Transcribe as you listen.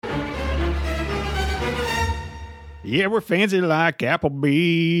Yeah, we're fancy like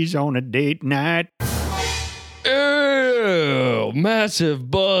Applebee's on a date night. Ew,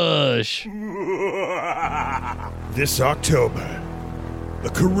 massive bush. This October, a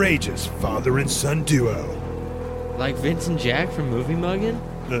courageous father and son duo. Like Vince and Jack from Movie Muggin'?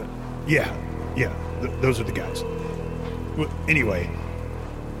 Those are the guys. Well, anyway,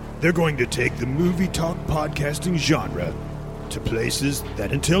 they're going to take the movie talk podcasting genre to places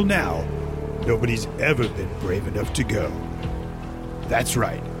that until now, nobody's ever been brave enough to go. That's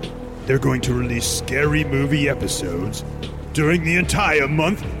right. They're going to release scary movie episodes during the entire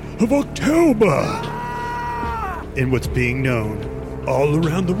month of October in what's being known all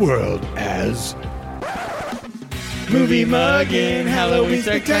around the world as Movie Muggin' Halloween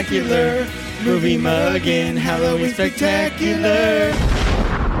Spectacular. Movie Muggin' Halloween Spectacular.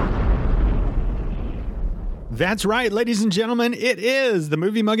 That's right, ladies and gentlemen. It is the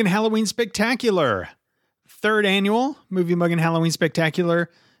Movie Muggin' Halloween Spectacular. 3rd annual Movie Muggin' Halloween Spectacular.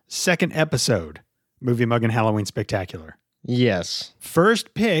 2nd episode, Movie Muggin' Halloween Spectacular. Yes.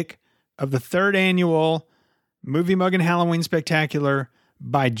 First pick of the 3rd annual Movie Muggin' Halloween Spectacular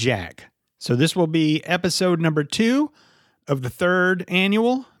by Jack. So this will be episode number 2 of the 3rd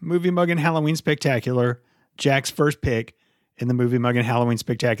annual Movie Muggin' Halloween Spectacular. Jack's first pick in the Movie Muggin' Halloween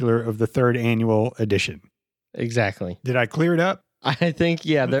Spectacular of the 3rd annual edition. Exactly. Did I clear it up? I think,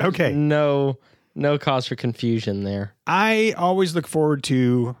 yeah, there's Okay. no cause for confusion there. I always look forward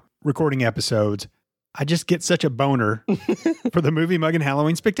to recording episodes. I just get such a boner for the Movie Muggin'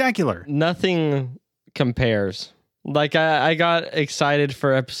 Halloween Spectacular. Nothing compares. Like, I got excited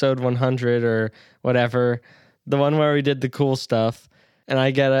for episode 100 or whatever, the one where we did the cool stuff. And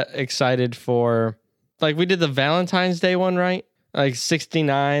I get excited for, like, we did the Valentine's Day one, right? Like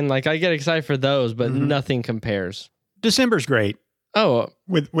 69. Like, I get excited for those, but nothing compares. December's great Oh,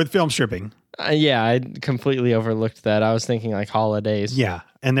 with film stripping. yeah, I completely overlooked that. I was thinking like holidays. Yeah,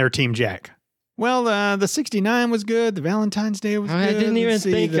 and their Team Jack. Well, the 69 was good. The Valentine's Day was good. I didn't even Let's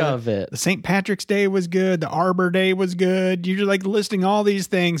see, think of it. The St. Patrick's Day was good. The Arbor Day was good. You're like listing all these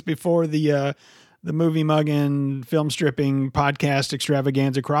things before the Movie Muggin' film stripping podcast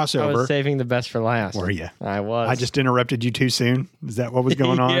extravaganza I crossover. was saving the best for last. Were you? I was. I just interrupted you too soon. Is that what was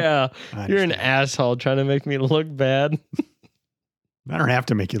going on? Yeah. I You're an understand. asshole trying to make me look bad. I don't have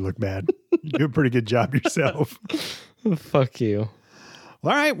to make you look bad. You do a pretty good job yourself. Fuck you.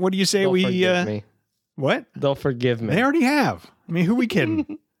 All right. What do you say They'll we? forgive me. What? They'll forgive me. They already have. I mean, who we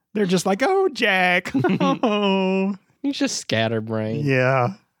kidding? They're just like, oh, Jack. Oh, You just scatterbrain.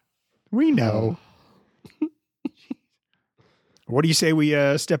 yeah. We know. What do you say we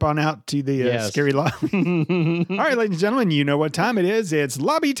step on out to the Yes. scary lobby? All right, ladies and gentlemen, you know what time it is. It's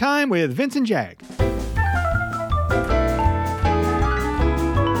lobby time with Vince and Jack.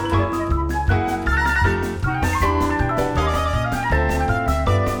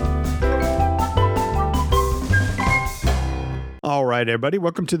 All right, everybody.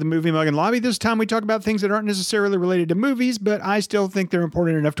 Welcome to the Movie Muggin' Lobby. This time we talk about things that aren't necessarily related to movies, but I still think they're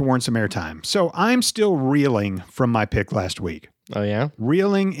important enough to warrant some airtime. So I'm still reeling from my pick last week. Oh, yeah?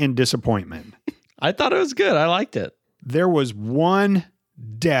 Reeling in disappointment. I thought it was good. I liked it. There was one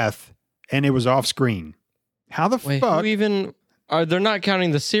death, and it was off screen. How the Wait, fuck? who even... They're not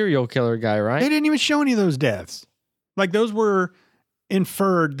counting the serial killer guy, They right? didn't even show any of those deaths. Like, those were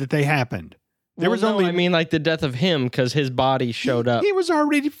inferred that they happened. There was only... I mean, like the death of him because his body showed up. He was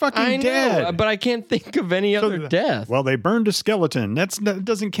already fucking I know, dead. but I can't think of any other death. Well, they burned a skeleton. That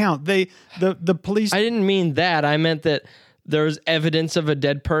doesn't count. The police... I didn't mean that. I meant that there was evidence of a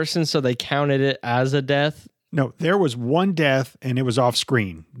dead person, so they counted it as a death. No, there was one death, and it was off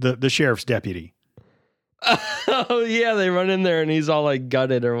screen. The sheriff's deputy. Oh, yeah, they run in there and he's all like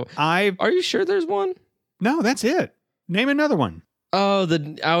gutted. Are you sure there's one? No, that's it. Name another one. Oh,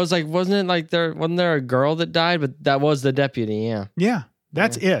 I was like, wasn't there a girl that died? But that was the deputy, yeah. Yeah,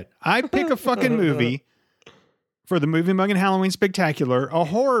 that's it. I pick a fucking movie for the Movie Muggin' Halloween Spectacular, a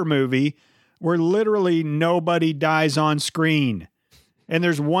horror movie where literally nobody dies on screen. And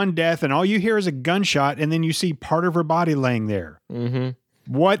there's one death, and all you hear is a gunshot, and then you see part of her body laying there. Mm-hmm.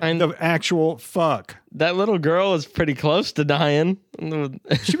 What the actual fuck? That little girl is pretty close to dying.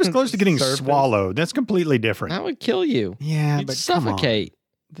 She was close to getting Serpent. swallowed. That's completely different. That would kill you. Yeah, You'd but come on. suffocate.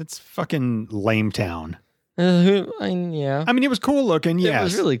 That's fucking lame town. Yeah. I mean, it was cool looking, yes. It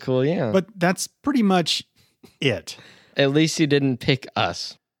was really cool, yeah. But that's pretty much it. At least you didn't pick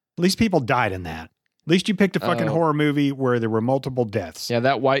us. At least people died in that. At least you picked a fucking Oh. horror movie where there were multiple deaths. Yeah,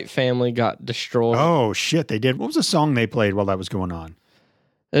 that white family got destroyed. Oh, shit, they did. What was the song they played while that was going on?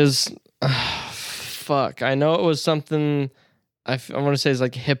 It was, fuck. I know it was something, I want to say it's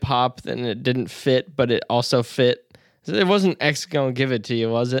like hip hop, and it didn't fit, but it also fit. It wasn't X gonna give it to you,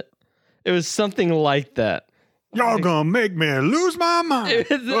 was it? It was something like that. Y'all gonna make me lose my mind.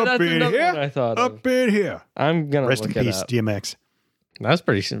 That's another one I thought of. Up in here. I'm gonna Rest in look it peace, up. DMX. That's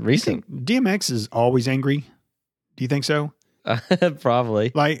pretty recent. DMX is always angry. Do you think so?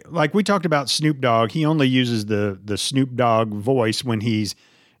 Probably. Like we talked about Snoop Dogg. He only uses the Snoop Dogg voice when he's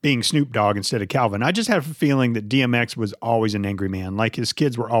being Snoop Dogg instead of Calvin. I just have a feeling that DMX was always an angry man. Like his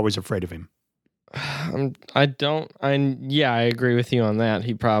kids were always afraid of him. I agree with you on that.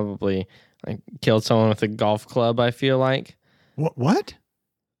 He probably killed someone with a golf club, I feel like. What?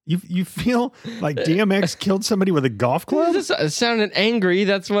 You feel like DMX killed somebody with a golf club? It sounded angry.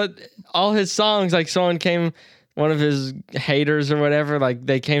 That's what all his songs, like someone came, one of his haters or whatever, like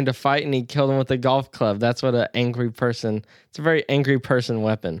they came to fight and he killed them with a golf club. That's what an angry person, it's a very angry person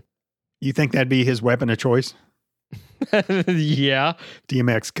weapon. You think that'd be his weapon of choice? Yeah.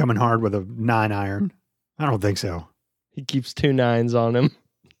 DMX coming hard with a 9-iron? I don't think so. He keeps 2 9s on him.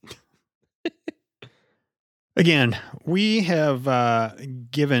 Again, we have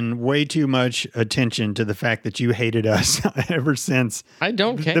given way too much attention to the fact that you hated us ever since I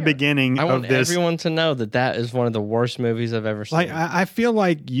don't care. the beginning I of want this. everyone to know that is one of the worst movies I've ever seen. Like, I feel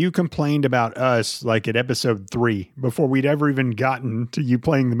like you complained about us like at episode 3 before we'd ever even gotten to you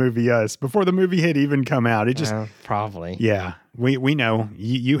playing the movie Us, before the movie had even come out. It just, probably. yeah, we know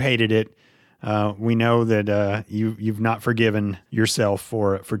you hated it. We know that you've not forgiven yourself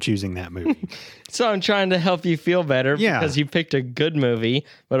for choosing that movie. So I'm trying to help you feel better because you picked a good movie,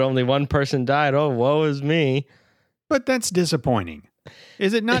 but only one person died. Oh, woe is me. But that's disappointing.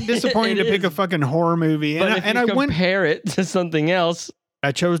 Is it not disappointing to pick a fucking horror movie? But if you compare it to something else.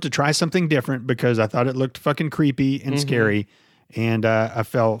 I chose to try something different because I thought it looked fucking creepy and scary, and I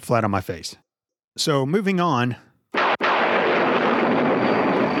fell flat on my face. So moving on.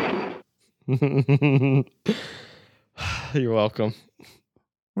 You're welcome.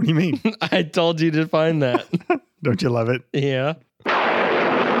 What do you mean? I told you to find that. Don't you love it? Yeah.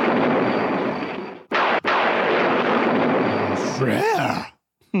 Yeah.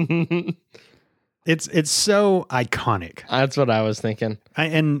 It's so iconic. That's what I was thinking.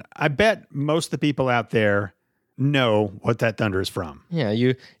 And I bet most of the people out there know what that thunder is from. Yeah,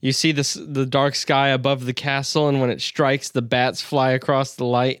 you see the dark sky above the castle, and when it strikes, the bats fly across the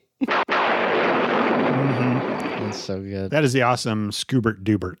light. That's so good. That is the awesome Scoobert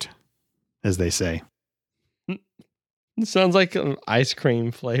Doobert, as they say. It sounds like an ice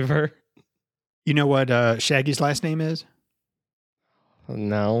cream flavor. You know what Shaggy's last name is?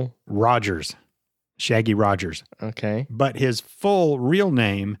 No. Rogers. Shaggy Rogers. Okay. But his full real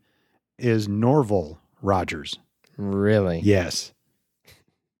name is Norval Rogers. Really? Yes.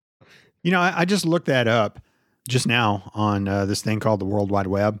 You know, I just looked that up just now on this thing called the World Wide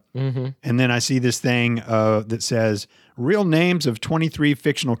Web. Mm-hmm. And then I see this thing that says real names of 23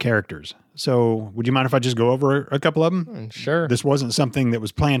 fictional characters. So would you mind if I just go over a couple of them? Sure. This wasn't something that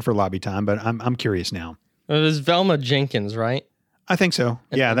was planned for lobby time, but I'm curious now. It was Velma Jenkins, right? I think so.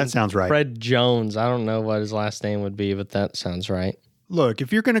 Yeah, that sounds right. Fred Jones. I don't know what his last name would be, but that sounds right. Look,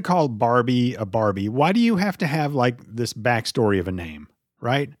 if you're going to call Barbie a Barbie, why do you have to have like this backstory of a name,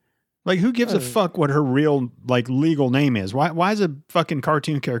 right? Like, who gives a fuck what her real, like, legal name is? Why does a fucking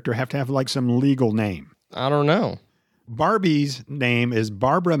cartoon character have to have, like, some legal name? I don't know. Barbie's name is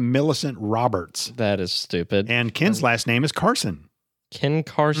Barbara Millicent Roberts. That is stupid. And Ken's last name is Carson. Ken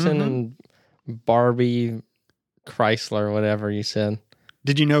Carson and Barbie Chrysler, whatever you said.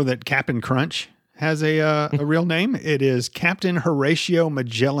 Did you know that Captain Crunch has a real name? It is Captain Horatio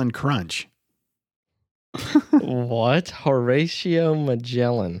Magellan Crunch. What? Horatio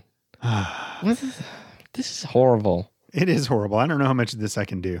Magellan. This is horrible. It is horrible. I don't know how much of this I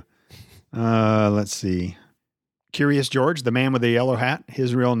can do. Let's see. Curious George, the man with the yellow hat,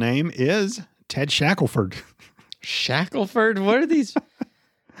 his real name is Ted Shackelford. Shackelford? What are these?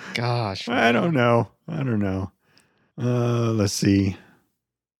 Gosh. Man. I don't know. Let's see.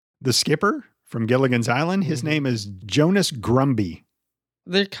 The skipper from Gilligan's Island, his name is Jonas Grumby.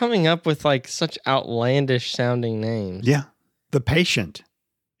 They're coming up with like such outlandish sounding names. Yeah. The patient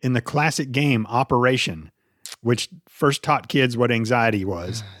in the classic game Operation, which first taught kids what anxiety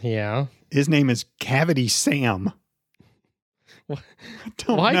was. Yeah. His name is Cavity Sam.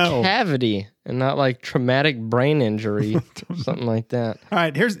 Why cavity and not like traumatic brain injury or something like that? All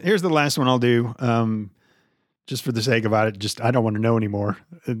right, here's the last one I'll do. Just for the sake of it, I don't want to know anymore.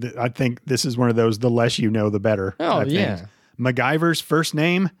 I think this is one of those, the less you know, the better. Oh, yeah. Things. MacGyver's first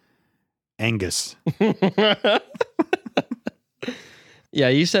name, Angus. Yeah,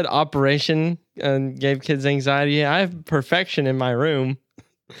 you said Operation and gave kids anxiety. Yeah, I have Perfection in my room.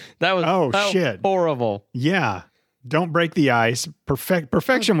 That was shit. Horrible. Yeah. Don't Break the Ice.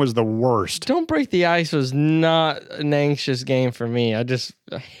 Perfection was the worst. Don't Break the Ice was not an anxious game for me. I just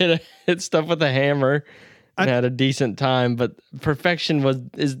hit stuff with a hammer and had a decent time. But Perfection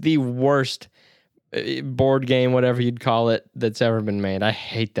is the worst board game, whatever you'd call it, that's ever been made. I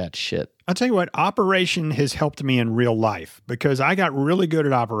hate that shit. I'll tell you what, Operation has helped me in real life because I got really good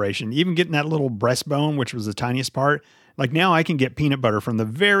at Operation, even getting that little breastbone, which was the tiniest part. Like now I can get peanut butter from the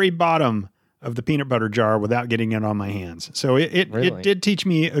very bottom of the peanut butter jar without getting it on my hands. So it did teach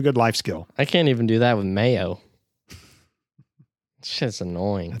me a good life skill. I can't even do that with mayo. Shit's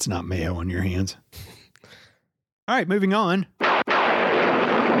annoying. That's not mayo on your hands. All right, moving on.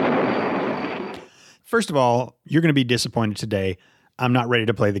 First of all, you're going to be disappointed today. I'm not ready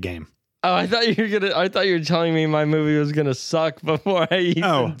to play the game. Oh, I thought you were telling me my movie was gonna suck before I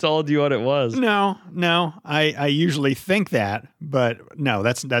even told you what it was. No. I usually think that, but no,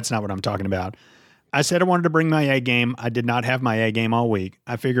 that's not what I'm talking about. I said I wanted to bring my A game. I did not have my A game all week.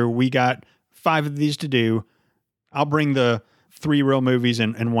 I figure we got 5 of these to do. I'll bring the 3 real movies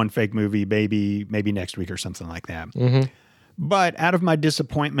and 1 fake movie, maybe next week or something like that. Mm-hmm. But out of my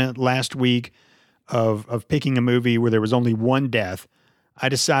disappointment last week of picking a movie where there was only 1 death, I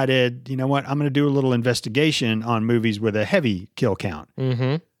decided, you know what, I'm going to do a little investigation on movies with a heavy kill count.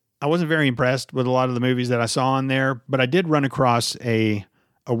 Mm-hmm. I wasn't very impressed with a lot of the movies that I saw on there, but I did run across a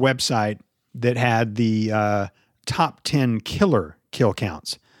website that had the top 10 killer kill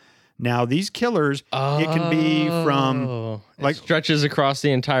counts. Now, these killers, it can be from... It stretches across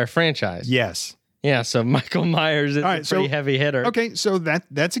the entire franchise. Yes. Yeah, so Michael Myers is a pretty heavy hitter. Okay, so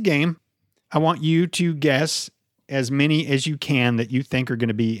that's a game. I want you to guess as many as you can that you think are going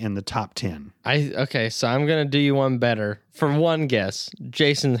to be in the top 10. Okay, so I'm going to do you one better. For one guess,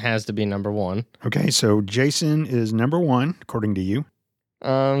 Jason has to be number 1. Okay, so Jason is number 1, according to you.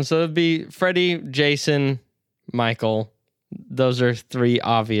 So it'd be Freddy, Jason, Michael. Those are 3,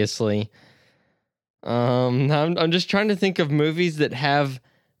 obviously. I'm just trying to think of movies that have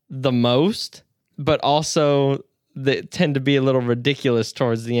the most, but also that tend to be a little ridiculous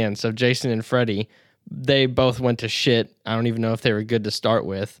towards the end. So Jason and Freddy, they both went to shit. I don't even know if they were good to start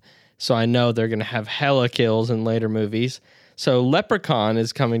with. So I know they're going to have hella kills in later movies. So Leprechaun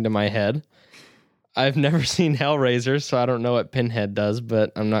is coming to my head. I've never seen Hellraiser, so I don't know what Pinhead does,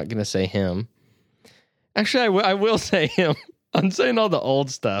 but I'm not going to say him. Actually, I will say him. I'm saying all the old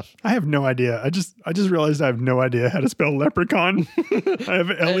stuff. I have no idea. I just realized I have no idea how to spell leprechaun. I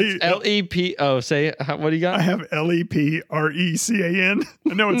have L-E-P. Oh, say it. What do you got? I have L-E-P-R-E-C-A-N.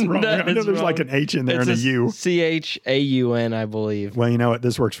 I know it's wrong. I know there's wrong. Like an H in there and a U. C-H-A-U-N, I believe. Well, you know what?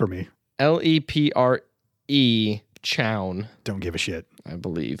 This works for me. L-E-P-R-E Chown. Don't give a shit. I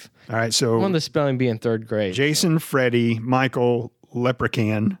believe. All right, so... I won the spelling bee in 3rd grade. Jason, Freddy, Michael,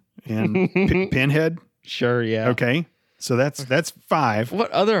 Leprechaun, and Pinhead? Sure, yeah. Okay. So that's 5.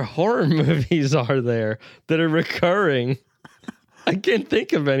 What other horror movies are there that are recurring? I can't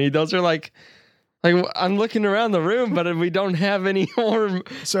think of any. Those are like I'm looking around the room, but we don't have any horror.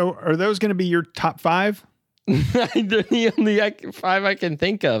 So are those going to be your top 5? They're the only 5 I can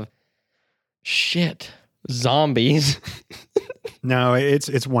think of. Shit. Zombies. No,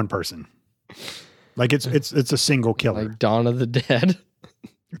 it's one person. Like it's a single killer. Like Dawn of the Dead.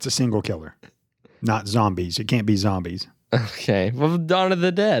 It's a single killer. Not zombies. It can't be zombies. Okay. Well, Dawn of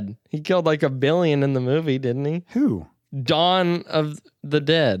the Dead. He killed like 1 billion in the movie, didn't he? Who? Dawn of the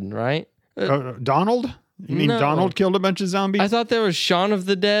Dead, right? Donald? You mean Donald killed a bunch of zombies? I thought there was Shaun of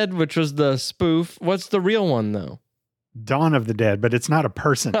the Dead, which was the spoof. What's the real one, though? Dawn of the Dead, but it's not a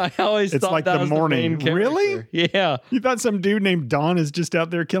person. I always it's thought like that the was morning. The main really? Yeah. You thought some dude named Dawn is just out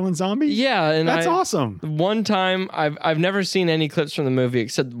there killing zombies? Yeah, and that's awesome. One time, I've never seen any clips from the movie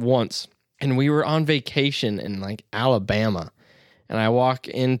except once. And we were on vacation in like Alabama. And I walk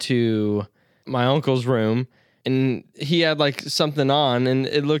into my uncle's room and he had like something on and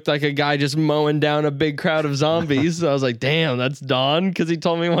it looked like a guy just mowing down a big crowd of zombies. So I was like, damn, that's Dawn, because he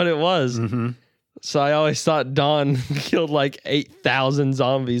told me what it was. Mm-hmm. So I always thought Dawn killed like 8,000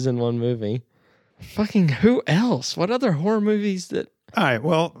 zombies in one movie. Fucking who else? What other horror movies that... All right,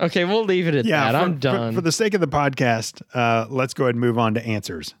 well... Okay, we'll leave it at that. I'm done. For the sake of the podcast, let's go ahead and move on to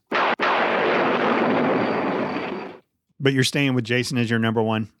answers. But you're staying with Jason as your number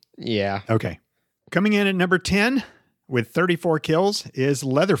 1? Yeah. Okay. Coming in at number 10 with 34 kills is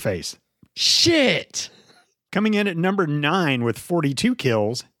Leatherface. Shit! Coming in at number 9 with 42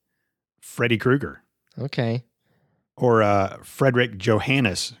 kills, Freddy Krueger. Okay. Or Frederick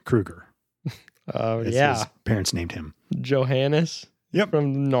Johannes Krueger. Oh, yeah. His parents named him. Johannes? Yep.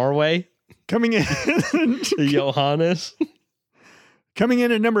 From Norway? Coming in. Johannes? Coming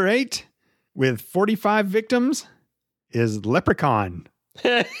in at number 8 with 45 victims, is Leprechaun.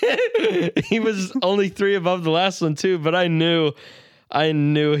 He was only 3 above the last one too, but I knew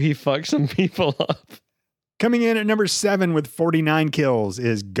he fucked some people up. Coming in at number 7 with 49 kills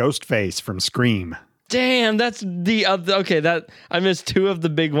is Ghostface from Scream. Damn, that's the other. Okay, that I missed 2 of the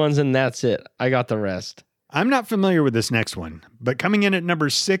big ones, and that's it. I got the rest. I'm not familiar with this next one, but coming in at number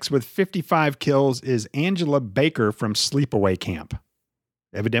 6 with 55 kills is Angela Baker from Sleepaway Camp.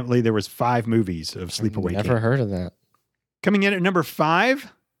 Evidently, there was 5 movies of Sleepaway Camp. Never heard of that. Coming in at number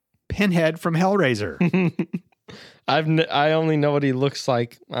 5, Pinhead from Hellraiser. I only know what he looks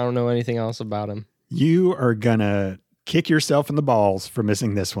like. I don't know anything else about him. You are gonna kick yourself in the balls for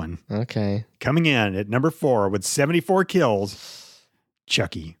missing this one. Okay. Coming in at number 4 with 74 kills,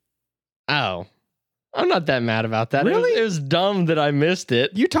 Chucky. Oh. I'm not that mad about that. Really? It was dumb that I missed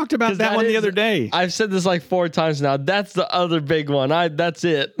it. You talked about 'Cause that one the is- other day. I've said this like 4 times now. That's the other big one. That's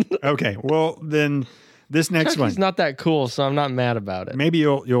it. Okay, well then this next Chucky's one. not that cool, so I'm not mad about it. Maybe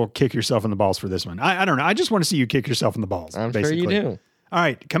you'll kick yourself in the balls for this one. I don't know. I just want to see you kick yourself in the balls. I'm basically. sure you do. All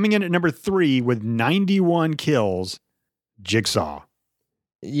right, coming in at number 3 with 91 kills, Jigsaw.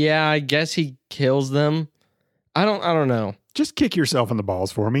 Yeah, I guess he kills them. I don't know. Just kick yourself in the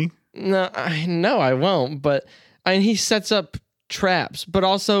balls for me. No, I won't. But he sets up traps, but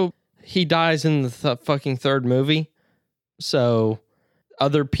also he dies in the fucking 3rd movie. So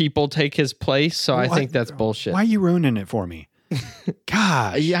other people take his place. So I think that's bullshit. Why are you ruining it for me?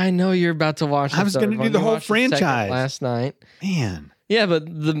 Gosh. Yeah, I know you're about to watch. I was going gonna to do the whole watch second franchise. last night. Man. Yeah, but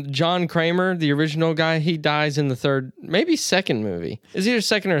the John Kramer, the original guy, he dies in the 3rd, maybe 2nd movie. Is either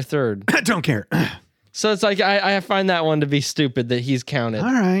 2nd or 3rd. I don't care. So it's like I find that one to be stupid that he's counted.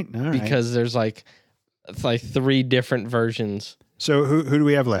 All right. Because there's like 3 different versions. So who do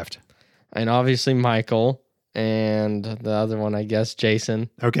we have left? And obviously Michael and the other one, I guess, Jason.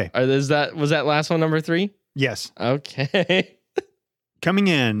 Okay. Was that last one number 3? Yes. Okay. Coming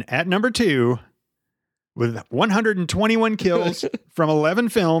in at number 2 with 121 kills from 11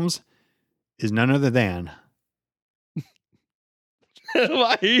 films is none other than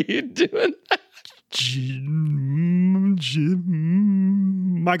Why are you doing that?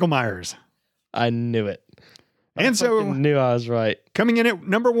 Michael Myers. I knew it. And so Knew I was right. coming in at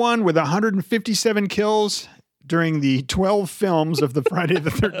number 1 with 157 kills during the 12 films of the Friday the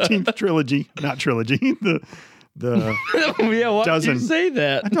 13th trilogy, not trilogy, the Yeah, why did dozen. you say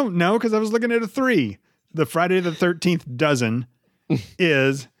that? I don't know because I was looking at a 3. The Friday the 13th dozen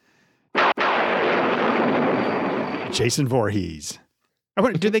is Jason Voorhees. I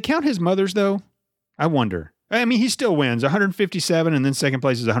wonder, do they count his mothers though? I wonder. I mean, he still wins 157 and then second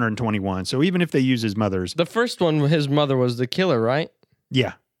place is 121. So even if they use his mothers, The first one, his mother was the killer, right?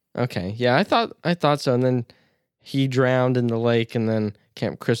 yeah. Okay. Yeah, I thought so. And then he drowned in the lake and then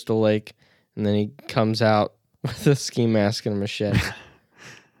Camp Crystal Lake. And then he comes out with a ski mask and a machete.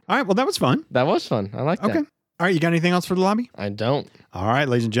 All right. Well, that was fun. That was fun. I like Okay. that. All right. You got anything else for the lobby? I don't. All right,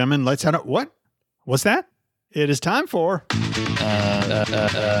 ladies and gentlemen, let's head up. What? What's that? It is time for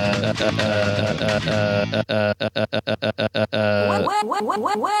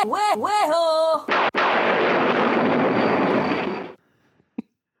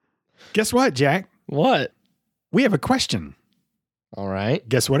Guess what, Jack? What? We have a question. All right.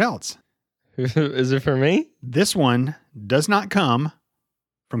 Guess what else? Is it for me? This one does not come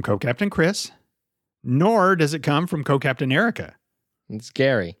from Co-Captain Chris, nor does it come from Co-Captain Erica. It's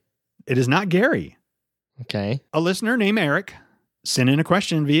Gary. It is not Gary. Okay. A listener named Eric sent in a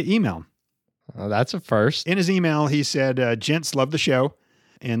question via email. Well, that's a first. In his email, he said, gents, love the show.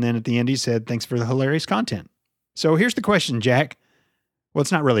 And then at the end, he said, thanks for the hilarious content. So here's the question, Jack. Well,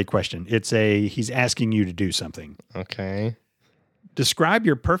 it's not really a question. He's asking you to do something. Okay. Describe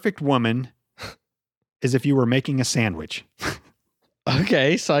your perfect woman as if you were making a sandwich.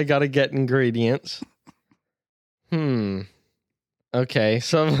 Okay, so I got to get ingredients. Okay,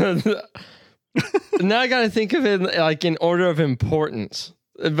 so now I got to think of it like in order of importance,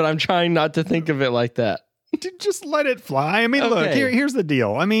 but I'm trying not to think of it like that. Just let it fly. I mean, look, Okay. here's the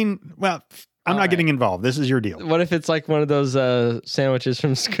deal. I mean, well, I'm not getting involved. This is your deal. What if it's like one of those sandwiches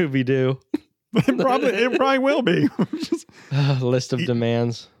from Scooby-Doo? It probably will be. List of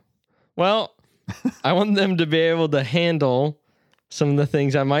demands. Well, I want them to be able to handle some of the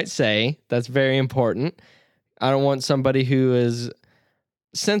things I might say. That's very important. I don't want somebody who is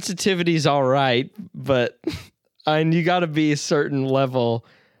sensitivity's all right, but you got to be a certain level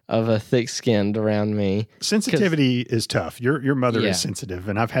of a thick-skinned around me. Sensitivity is tough. Your mother Yeah. is sensitive,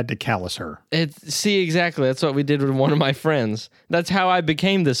 and I've had to callous her. See, exactly. That's what we did with one of my friends. That's how I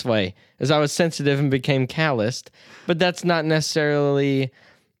became this way, as I was sensitive and became calloused. But that's not necessarily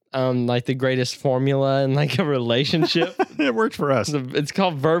like the greatest formula in like a relationship. It worked for us. It's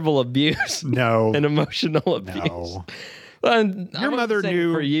called verbal abuse No. and emotional abuse. No. Well, Your mother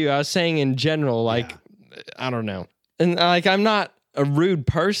knew. For you, I was saying in general, like, I don't know. And like, I'm not a rude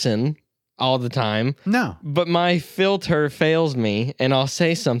person all the time, No. but my filter fails me and I'll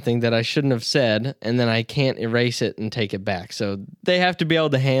say something that I shouldn't have said and then I can't erase it and take it back. So they have to be able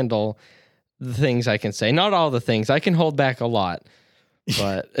to handle the things I can say. Not all the things. I can hold back a lot,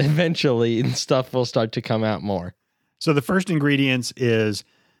 but eventually stuff will start to come out more. So the first ingredients is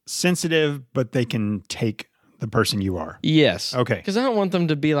sensitive, but they can take the person you are. Yes. Okay. Because I don't want them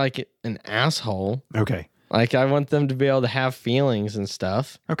to be like an asshole. Okay. Like I want them to be able to have feelings and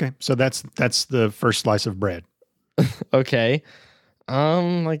stuff. Okay. So that's the first slice of bread. Okay.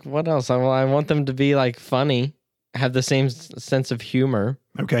 Like what else? I want them to be like funny, have the same sense of humor.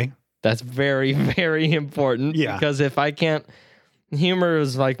 Okay. That's very, very important. Yeah. Because if I can't, humor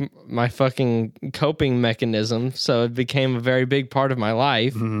is like my fucking coping mechanism. So it became a very big part of my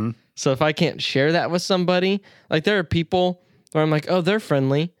life. Mm-hmm. So if I can't share that with somebody, like there are people where I'm like, oh, they're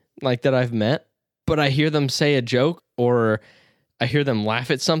friendly, like that I've met, but I hear them say a joke or I hear them laugh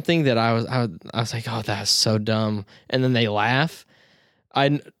at something that I was like, oh, that's so dumb. And then they laugh.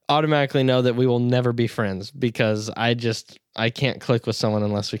 I automatically know that we will never be friends because I can't click with someone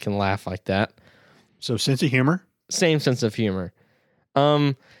unless we can laugh like that. So sense of humor. Same sense of humor.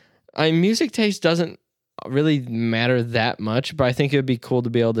 Music taste doesn't really matter that much, but I think it would be cool to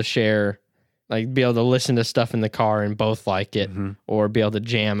be able to share, like be able to listen to stuff in the car and both like it, or be able to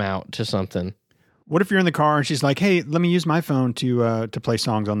jam out to something. What if you're in the car and she's like, "Hey, let me use my phone to play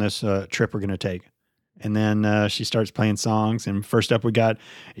songs on this trip we're going to take," and then she starts playing songs. And first up, we got,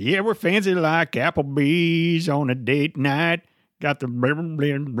 "Yeah, we're fancy like Applebee's on a date night. Got the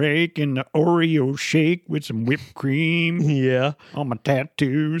blend break and the Oreo shake with some whipped cream Yeah. on my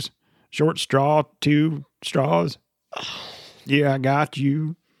tattoos. Short straw, 2 straws. Yeah, I got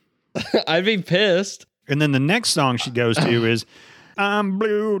you." I'd be pissed. And then the next song she goes to is, "I'm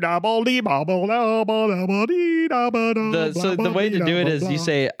blue, double dee, bobble, double, double dee, double, double." So the way to do it is you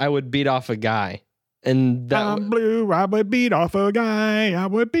say, I would beat off a guy. And that "I'm blue, I would beat off a guy. I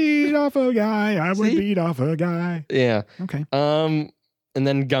would beat off a guy. I would See? beat off a guy." yeah. Okay. And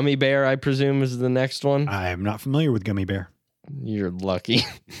then Gummy Bear, I presume, is the next one. I am not familiar with Gummy Bear. You're lucky.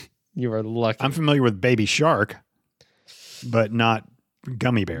 You are lucky. I'm familiar with Baby Shark, but not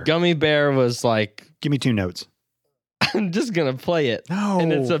Gummy Bear. Gummy Bear was like, Give me 2 notes. I'm just going to play it. No.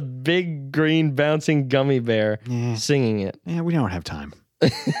 And it's a big green bouncing gummy bear Yeah. singing it. Yeah, we don't have time.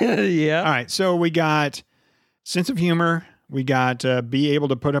 Yeah. All right. So we got sense of humor. We got be able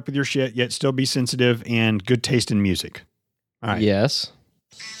to put up with your shit, yet still be sensitive, and good taste in music. All right. Yes.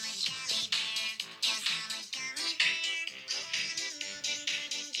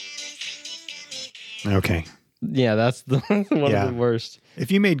 Okay. Yeah, that's the one Yeah. of the worst.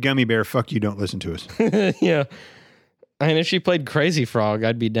 If you made Gummy Bear, fuck you, don't listen to us. Yeah. And if she played Crazy Frog,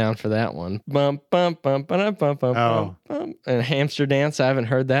 I'd be down for that one. Bump, bump, bump, bump, bump, bump, Oh. bump. And Hamster Dance, I haven't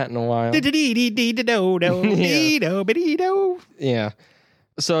heard that in a while. Yeah.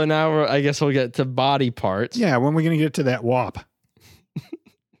 So now I guess we'll get to body parts. Yeah, when are we going to get to that WAP?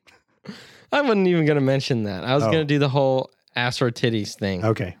 I wasn't even going to mention that. I was Oh. going to do the whole ass or titties thing.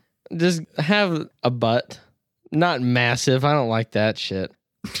 Okay. Just have a butt. Not massive. I don't like that shit.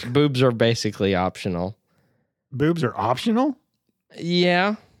 Boobs are basically optional. Boobs are optional?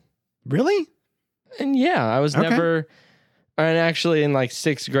 Yeah. Really? And yeah, I was Okay. never. And actually, in like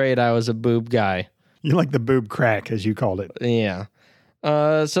 6th grade, I was a boob guy. You like the boob crack, as you called it. Yeah.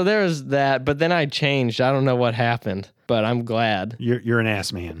 So there was that, but then I changed. I don't know what happened, but I'm glad. You're an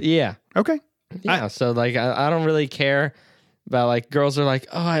ass man. Yeah. Okay. Yeah. So like, I don't really care about like girls are like,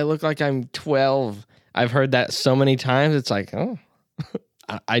 oh, I look like I'm 12. I've heard that so many times. It's like, oh,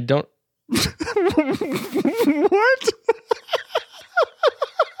 I don't. What?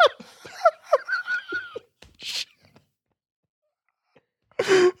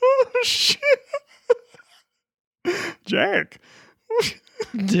 Oh, shit. Jack.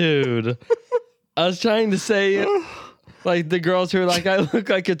 Dude, I was trying to say like the girls who are like, I look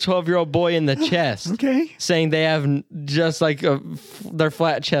like a 12-year-old boy in the chest. Okay. Saying they have just like they're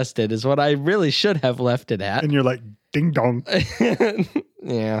flat chested is what I really should have left it at. And you're like, ding dong.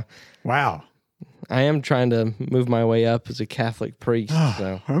 Yeah. Wow. I am trying to move my way up as a Catholic priest.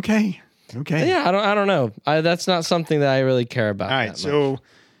 So Okay. Okay. yeah, I don't know. That's not something that I really care about. All right. that So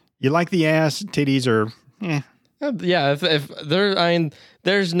you like the ass, titties are, much. Yeah, if there, I mean,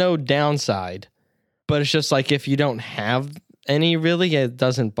 there's no downside, but it's just like if you don't have any, really, it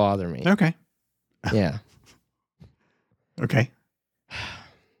doesn't bother me. okay. Yeah. Okay.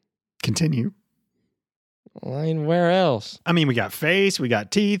 Continue. I mean, where else? I mean, we got face, we got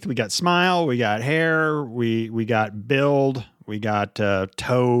teeth, we got smile, we got hair, we got build, we got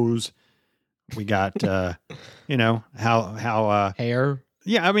toes, we got how Hair?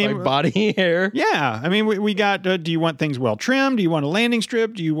 yeah, I mean Like body hair? yeah, I mean we got do you want things well trimmed? Do you want a landing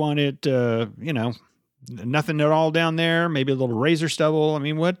strip? Do you want it nothing at all down there? Maybe a little razor stubble. I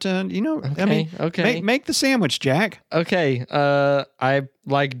mean, what I mean, Okay. make the sandwich, Jack. Okay. I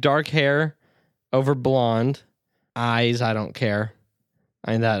like dark hair over blonde. Eyes, I don't care.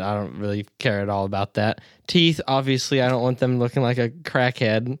 I don't really care at all about that. Teeth, obviously, I don't want them looking like a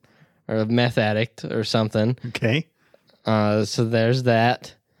crackhead or a meth addict or something. Okay. So there's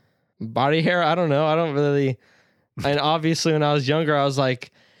that. Body hair, I don't know. I don't really. And obviously, when I was younger, I was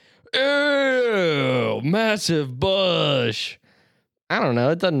like, ew, massive bush. I don't know.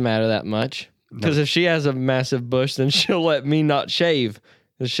 It doesn't matter that much. Because if she has a massive bush, then she'll let me not shave.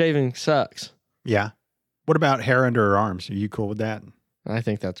 Because shaving sucks. Yeah. What about hair under her arms? Are you cool with that? I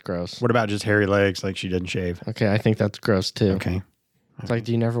think that's gross. What about just hairy legs like she didn't shave? Okay, I think that's gross too. Okay. It's like,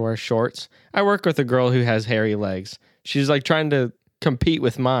 do you never wear shorts? I work with a girl who has hairy legs. She's like trying to compete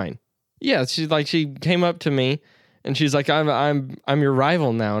with mine. Yeah, she came up to me and she's like, I'm your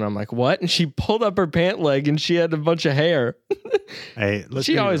rival now. And I'm like, what? And she pulled up her pant leg and she had a bunch of hair. Hey,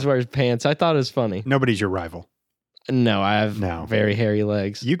 She always wears pants. I thought it was funny. Nobody's your rival. No, I have very hairy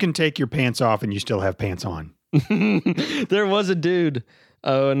legs. You can take your pants off and you still have pants on. There was a dude,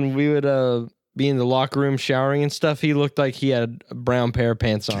 and we would be in the locker room showering and stuff. He looked like he had a brown pair of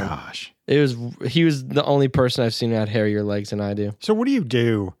pants on. Gosh. He was the only person I've seen who had hairier legs than I do. So what do you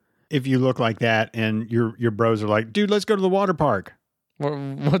do if you look like that and your bros are like, dude, let's go to the water park?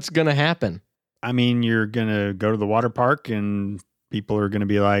 What's gonna happen? I mean, you're going to go to the water park and people are going to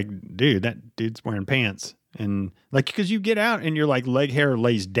be like, dude, that dude's wearing pants. And like, because you get out and your like leg hair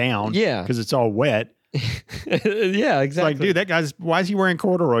lays down. Yeah. Because it's all wet. Yeah, exactly. It's like, dude, why is he wearing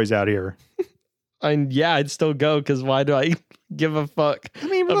corduroys out here? I'd still go because why do I give a fuck? I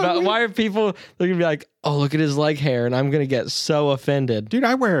mean, why are people, they're going to be like, oh, look at his leg hair. And I'm going to get so offended. Dude,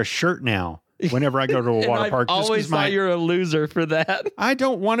 I wear a shirt now whenever I go to a water park. I always thought you're a loser for that. I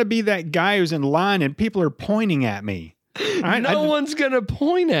don't want to be that guy who's in line and people are pointing at me. Right? No one's going to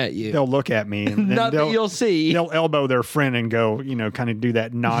point at you. They'll look at me and Not that you'll see. They'll elbow their friend and go, kind of do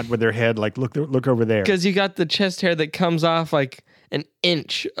that nod with their head, like look over there. Because you got the chest hair that comes off like an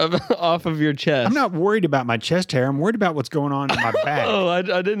inch off of your chest. I'm not worried about my chest hair. I'm worried about what's going on in my back. Oh, I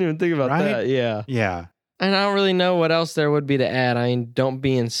didn't even think about that. Yeah. Yeah. And I don't really know what else there would be to add. I mean, don't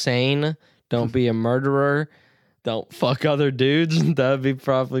be insane. Don't be a murderer. Don't fuck other dudes. That would be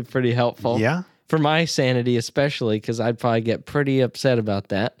probably pretty helpful. Yeah. For my sanity, especially, because I'd probably get pretty upset about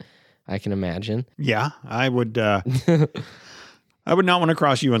that. I can imagine. Yeah, I would. I would not want to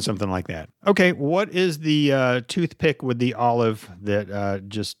cross you on something like that. Okay, what is the toothpick with the olive that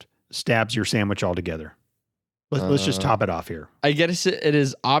just stabs your sandwich altogether? Let's just top it off here. I guess it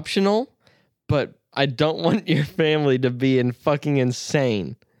is optional, but I don't want your family to be fucking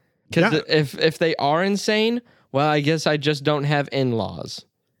insane. Because if they are insane, well, I guess I just don't have in-laws.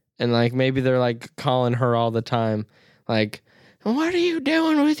 And like maybe they're like calling her all the time, like, what are you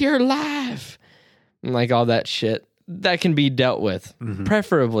doing with your life? And like all that shit. That can be dealt with. Mm-hmm.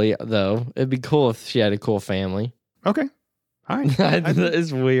 Preferably, though, it'd be cool if she had a cool family. Okay. All right.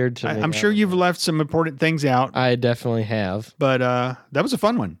 It's weird to me. I'm sure you've left some important things out. I definitely have. But that was a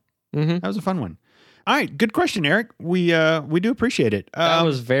fun one. Mm-hmm. That was a fun one. All right. Good question, Eric. We do appreciate it. That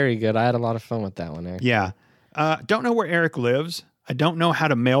was very good. I had a lot of fun with that one, Eric. Yeah. Don't know where Eric lives. I don't know how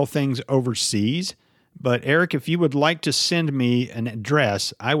to mail things overseas, but Eric, if you would like to send me an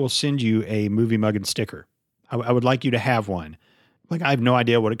address, I will send you a Movie Muggin sticker. I would like you to have one. Like, I have no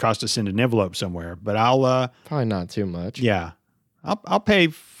idea what it costs to send an envelope somewhere, but I'll probably not too much. Yeah, I'll pay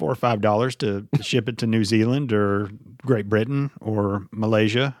 $4 or $5 to ship it to New Zealand or Great Britain or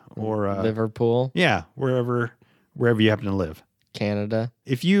Malaysia or Liverpool. Yeah, wherever you happen to live. Canada.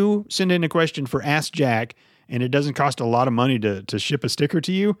 If you send in a question for Ask Jack, and it doesn't cost a lot of money to ship a sticker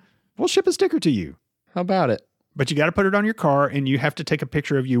to you, we'll ship a sticker to you. How about it? But you got to put it on your car, and you have to take a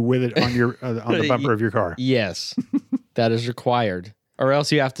picture of you with it on your on the bumper of your car. Yes, that is required. Or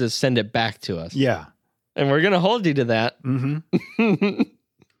else you have to send it back to us. Yeah. And we're going to hold you to that. Mm-hmm.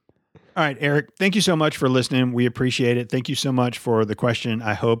 All right, Eric, thank you so much for listening. We appreciate it. Thank you so much for the question.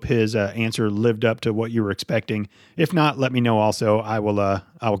 I hope his answer lived up to what you were expecting. If not, let me know also. I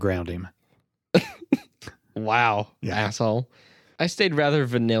will ground him. Wow, asshole. I stayed rather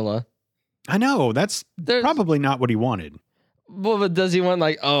vanilla. I know. There's probably not what he wanted. Well, but does he want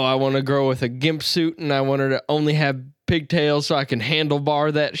like, oh, I want a girl with a gimp suit and I want her to only have pigtails so I can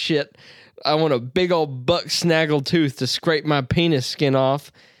handlebar that shit. I want a big old buck snaggle tooth to scrape my penis skin off.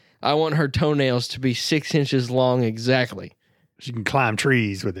 I want her toenails to be 6 inches long exactly. She can climb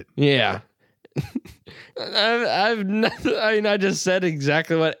trees with it. Yeah. I just said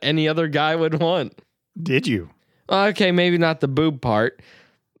exactly what any other guy would want. Did you? Okay, maybe not the boob part,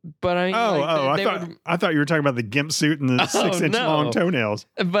 but I mean, I thought you were talking about the gimp suit and the 6-inch long toenails.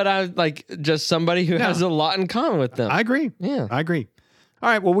 But I like just somebody who has a lot in common with them. I agree. Yeah. I agree. All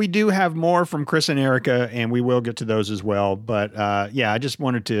right. Well, we do have more from Chris and Erica, and we will get to those as well. But I just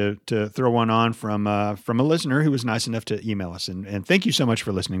wanted to throw one on from a listener who was nice enough to email us. And thank you so much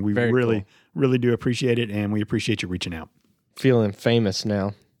for listening. We really do appreciate it, and we appreciate you reaching out. Feeling famous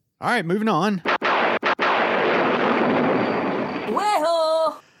now. All right, moving on.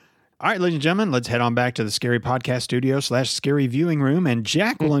 All right, ladies and gentlemen, let's head on back to the Scary Podcast Studio / Scary Viewing Room, and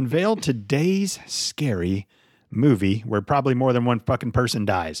Jack will unveil today's scary movie where probably more than one fucking person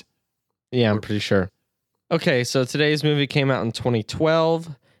dies. Yeah, I'm pretty sure. Okay, so today's movie came out in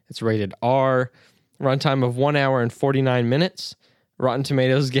 2012. It's rated R. Runtime of 1 hour and 49 minutes. Rotten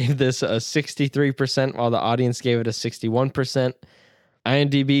Tomatoes gave this a 63%, while the audience gave it a 61%.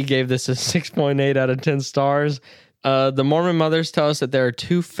 IMDb gave this a 6.8 out of 10 stars. The Mormon mothers tell us that there are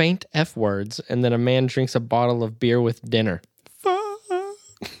 2 faint F words, and that a man drinks a bottle of beer with dinner.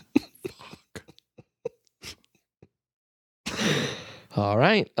 All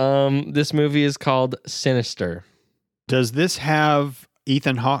right. This movie is called Sinister. Does this have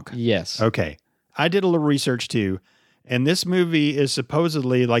Ethan Hawke? Yes. Okay. I did a little research too, and this movie is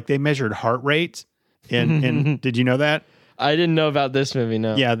supposedly like they measured heart rates. And did you know that? I didn't know about this movie,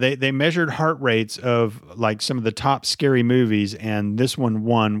 no. Yeah, they measured heart rates of like some of the top scary movies, and this one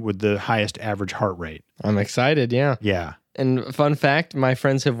won with the highest average heart rate. I'm excited, yeah. Yeah. And fun fact, my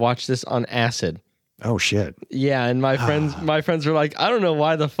friends have watched this on acid. Oh shit. Yeah, and my friends were like, I don't know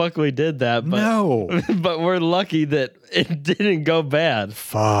why the fuck we did that, but no. But we're lucky that it didn't go bad.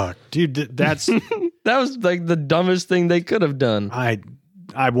 Fuck. Dude, that's that was like the dumbest thing they could have done. I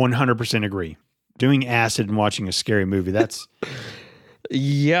 100% agree. Doing acid and watching a scary movie, that's...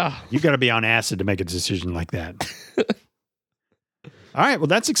 Yeah. You got to be on acid to make a decision like that. All right, well,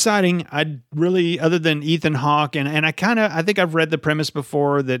 that's exciting. I really, other than Ethan Hawke, and I think I've read the premise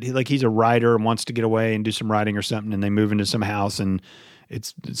before that he's a writer and wants to get away and do some writing or something, and they move into some house and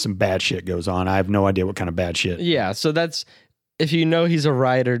it's some bad shit goes on. I have no idea what kind of bad shit. Yeah, so that's... If you know he's a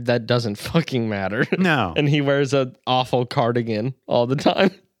writer, that doesn't fucking matter. No. And he wears an awful cardigan all the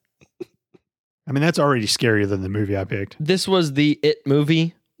time. I mean, that's already scarier than the movie I picked. This was the It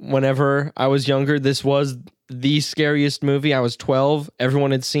movie. Whenever I was younger, this was the scariest movie. I was 12.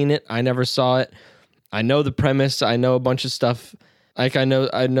 Everyone had seen it. I never saw it. I know the premise. I know a bunch of stuff. Like I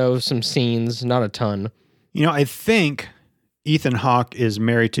know some scenes, not a ton. You know, I think Ethan Hawke is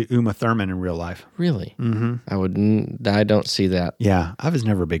married to Uma Thurman in real life. Really? Mm-hmm. I don't see that. Yeah, I was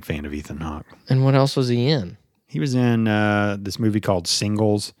never a big fan of Ethan Hawke. And what else was he in? He was in this movie called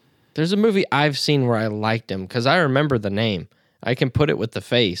Singles. There's a movie I've seen where I liked him because I remember the name. I can put it with the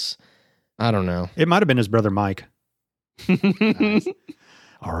face. I don't know. It might have been his brother Mike. Nice.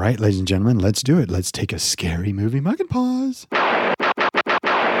 All right, ladies and gentlemen, let's do it. Let's take a scary movie mug and pause.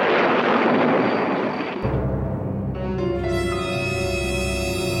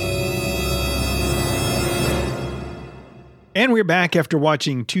 And we're back after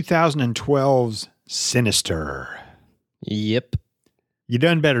watching 2012's Sinister. Yep. You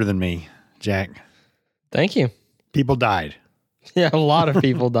done better than me, Jack. Thank you. People died. Yeah, a lot of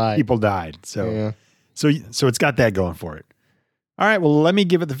people died. People died. So, Yeah. so it's got that going for it. All right, well, let me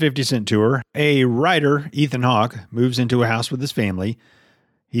give it the 50-cent tour. A writer, Ethan Hawke, moves into a house with his family.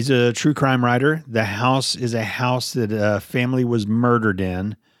 He's a true crime writer. The house is a house that a family was murdered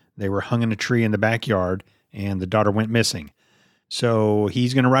in. They were hung in a tree in the backyard, and the daughter went missing. So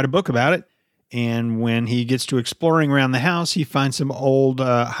he's going to write a book about it. And when he gets to exploring around the house, he finds some old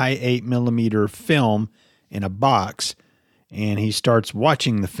high 8mm film in a box, and he starts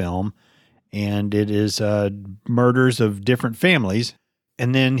watching the film, and it is murders of different families.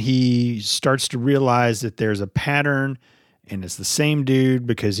 And then he starts to realize that there's a pattern, and it's the same dude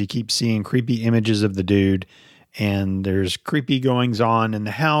because he keeps seeing creepy images of the dude, and there's creepy goings on in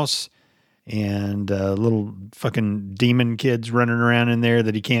the house, and little fucking demon kids running around in there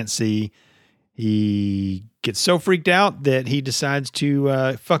that he can't see. He gets so freaked out that he decides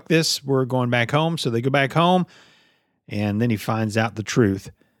to, fuck this, we're going back home. So they go back home, and then he finds out the truth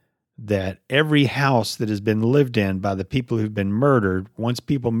that every house that has been lived in by the people who've been murdered, once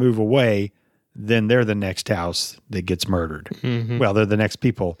people move away, then they're the next house that gets murdered. Mm-hmm. Well, they're the next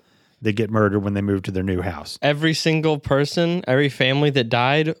people that get murdered when they move to their new house. Every single person, every family that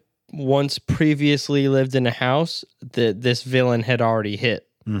died once previously lived in a house that this villain had already hit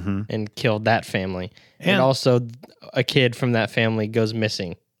and killed that family. And also a kid from that family goes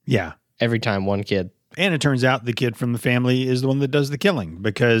missing. Yeah. Every time, one kid. And it turns out the kid from the family is the one that does the killing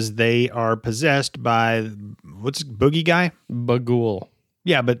because they are possessed by, what's Boogie guy? Bagul.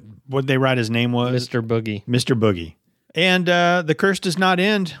 Yeah, but what they write his name was? Mr. Boogie. Mr. Boogie. And the curse does not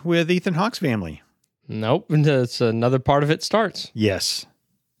end with Ethan Hawke's family. Nope. It's another part of it starts. Yes.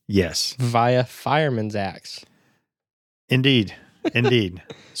 Yes. Via fireman's axe. Indeed. Indeed.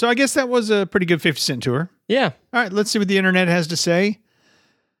 So I guess that was a pretty good 50 Cent tour. Yeah. All right, let's see what the internet has to say.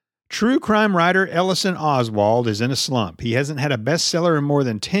 True crime writer Ellison Oswald is in a slump. He hasn't had a bestseller in more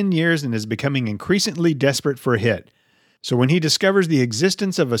than 10 years and is becoming increasingly desperate for a hit. So when he discovers the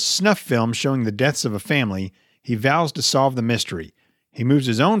existence of a snuff film showing the deaths of a family, he vows to solve the mystery. He moves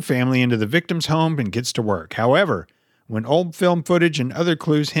his own family into the victim's home and gets to work. However, when old film footage and other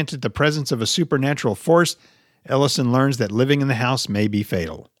clues hint at the presence of a supernatural force, Ellison learns that living in the house may be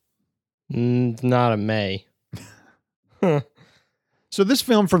fatal. Not a may. So this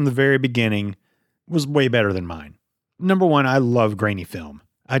film from the very beginning was way better than mine. Number one, I love grainy film.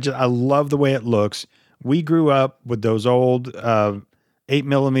 I love the way it looks. We grew up with those old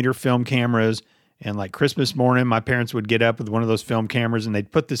 8mm film cameras, and like Christmas morning, my parents would get up with one of those film cameras and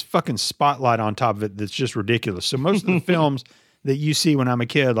they'd put this fucking spotlight on top of it that's just ridiculous. So most of the films that you see when I'm a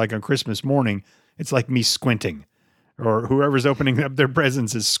kid, like on Christmas morning, it's like me squinting, or whoever's opening up their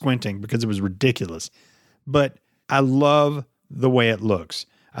presents is squinting because it was ridiculous. But I love the way it looks.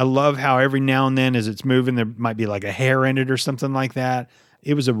 I love how every now and then as it's moving, there might be like a hair in it or something like that.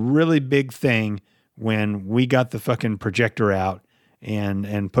 It was a really big thing when we got the fucking projector out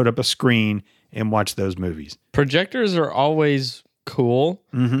and put up a screen and watched those movies. Projectors are always cool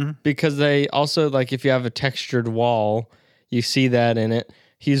because they also, like, if you have a textured wall, you see that in it.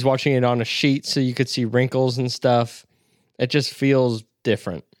 He's watching it on a sheet, so you could see wrinkles and stuff. It just feels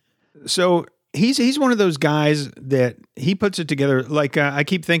different. So he's one of those guys that he puts it together. Like I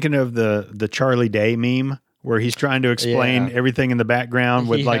keep thinking of the Charlie Day meme where he's trying to explain everything in the background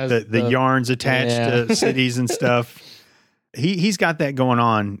with like the yarns attached to cities and stuff. He's got that going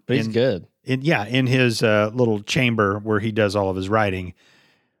on. But he's good. In his little chamber where he does all of his writing.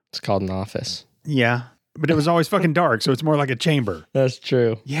 It's called an office. Yeah. But it was always fucking dark, so it's more like a chamber. That's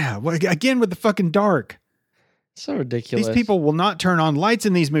true. Yeah. Well, again, with the fucking dark. So ridiculous. These people will not turn on lights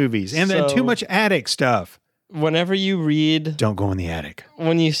in these movies. And then too much attic stuff. Whenever you read... Don't go in the attic.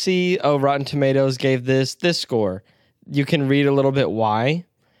 When you see, Rotten Tomatoes gave this score, you can read a little bit why.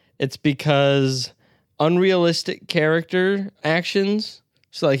 It's because unrealistic character actions.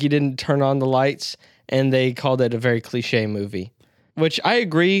 So like you didn't turn on the lights, and they called it a very cliche movie. Which I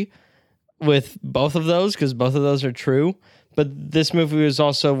agree with both of those, because both of those are true. But this movie was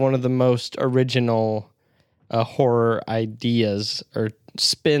also one of the most original horror ideas or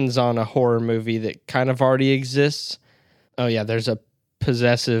spins on a horror movie that kind of already exists. Oh yeah, there's a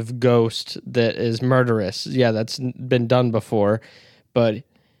possessive ghost that is murderous. Yeah, that's been done before. But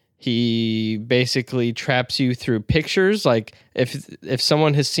he basically traps you through pictures. Like if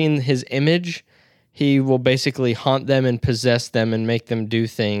someone has seen his image, he will basically haunt them and possess them and make them do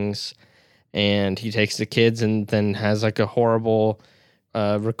things. And he takes the kids and then has like a horrible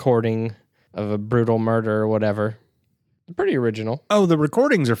recording of a brutal murder or whatever. Pretty original. Oh, the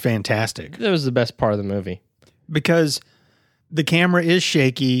recordings are fantastic. That was the best part of the movie. Because the camera is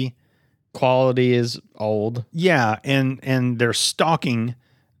shaky. Quality is old. Yeah, and they're stalking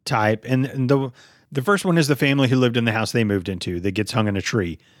type. And the first one is the family who lived in the house they moved into that gets hung in a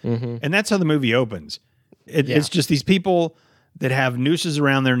tree. Mm-hmm. And that's how the movie opens. It's just these people that have nooses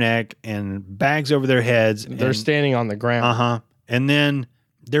around their neck and bags over their heads. They're standing on the ground. Uh-huh. And then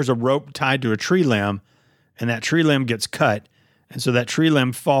there's a rope tied to a tree limb, and that tree limb gets cut. And so that tree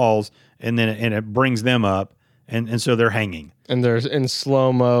limb falls, and then it brings them up, and so they're hanging. And there's in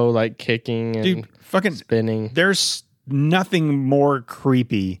slow-mo, like kicking and dude, fucking spinning. There's nothing more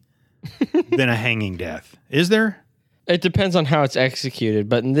creepy than a hanging death. Is there? It depends on how it's executed,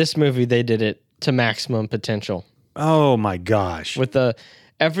 but in this movie, they did it to maximum potential. Oh my gosh. With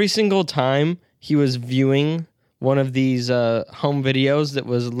every single time he was viewing one of these home videos that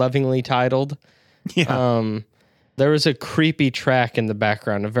was lovingly titled, there was a creepy track in the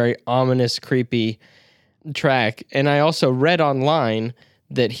background, a very ominous, creepy track. And I also read online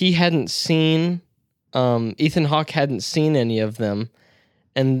that he hadn't seen, Ethan Hawke hadn't seen any of them.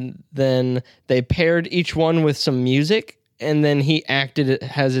 And then they paired each one with some music, and then he acted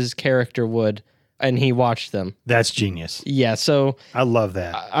it as his character would and he watched them. That's genius. Yeah, so I love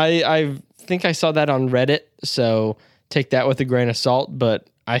that. I think I saw that on Reddit, so take that with a grain of salt, but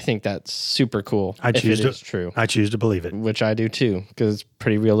I think that's super cool if it is true, I choose to believe it. which I do too, because it's a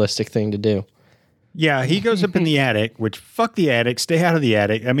pretty realistic thing to do. Yeah, he goes up in the attic, which fuck the attic, stay out of the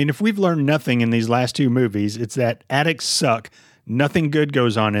attic. I mean, if we've learned nothing in these last two movies, it's that attics suck. Nothing good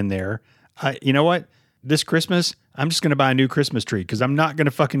goes on in there. You know what? This Christmas, I'm just going to buy a new Christmas tree because I'm not going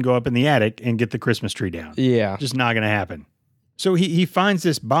to fucking go up in the attic and get the Christmas tree down. Yeah. Just not going to happen. So he finds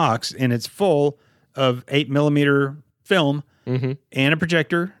this box and it's full of 8mm film and a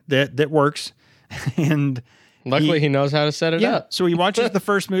projector that works. And Luckily, he knows how to set it up. so he watches the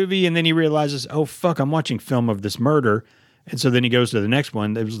first movie and then he realizes, oh, fuck, I'm watching film of this murder. And so then he goes to the next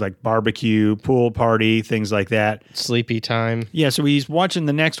one. It was like barbecue, pool party, things like that. Sleepy time, Yeah, so he's watching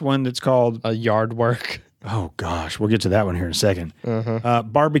the next one that's called, yard work. oh, gosh, we'll get to that one here in a second.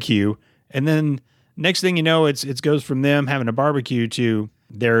 Barbecue. And then next thing you know, it goes from them having a barbecue to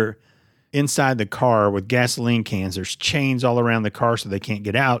they're inside the car with gasoline cans. There's chains all around the car so they can't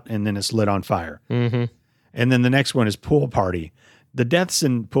get out, and then it's lit on fire. Mm-hmm. And then the next one is pool party. The deaths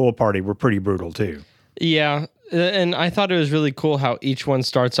in pool party were pretty brutal too. Yeah, and I thought it was really cool how each one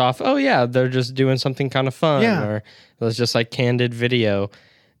starts off, oh yeah, they're just doing something kind of fun, or it was just like candid video,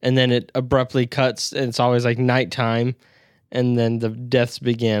 and then it abruptly cuts, and it's always like nighttime, and then the deaths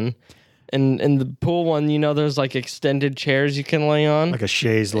begin. And in the pool one, there's like extended chairs you can lay on. Like a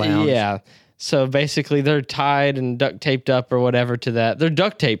chaise lounge. Yeah. So basically they're tied and duct taped up or whatever to that. They're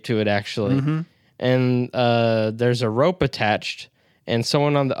duct taped to it, actually. And there's a rope attached, and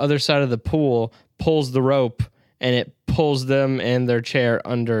someone on the other side of the pool pulls the rope, and it pulls them and their chair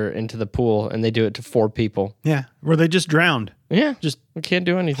under into the pool, and they do it to 4 people. Yeah, where they just drowned. Yeah. Just we can't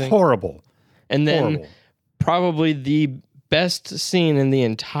do anything. horrible. And then Horrible. probably the best scene in the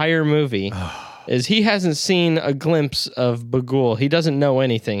entire movie is he hasn't seen a glimpse of Bagul. He doesn't know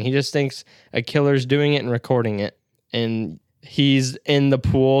anything. He just thinks a killer's doing it and recording it. And he's in the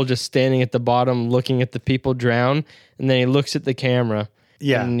pool, just standing at the bottom, looking at the people drown. And then he looks at the camera.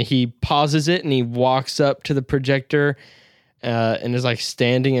 Yeah. And he pauses it and he walks up to the projector and is like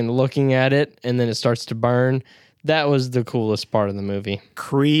standing and looking at it. And then it starts to burn. That was the coolest part of the movie.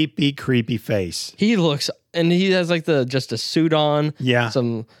 Creepy, creepy face. He looks, and he has like just a suit on. Yeah.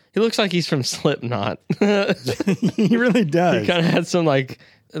 He looks like he's from Slipknot. He really does. He kind of had some like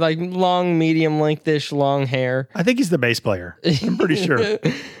long, medium lengthish, long hair. I think he's the bass player. I'm pretty sure.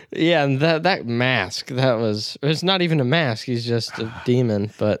 Yeah, and that mask, it's not even a mask. He's just a demon.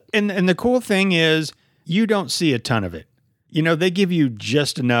 But And the cool thing is you don't see a ton of it. They give you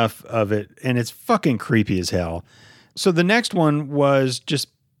just enough of it, and it's fucking creepy as hell. So the next one was just,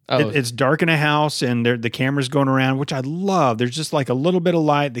 it's dark in a house, and the camera's going around, which I love. There's just like a little bit of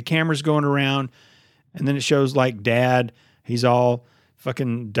light. The camera's going around, and then it shows like dad. He's all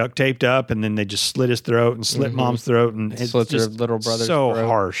fucking duct taped up, and then they just slit his throat and slit mom's throat, and it's Slit just their little brother's so throat.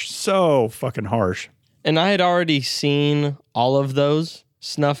 harsh, so fucking harsh. And I had already seen all of those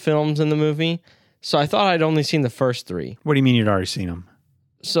snuff films in the movie, so I thought I'd only seen the first 3. What do you mean you'd already seen them?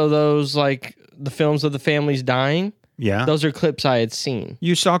 So those, like, the films of the families dying, Yeah. those are clips I had seen.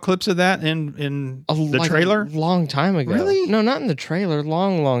 You saw clips of that in the Like trailer? a long time ago. Really? No, not in the trailer.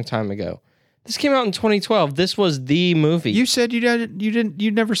 Long time ago. This came out in 2012. This was the movie. You said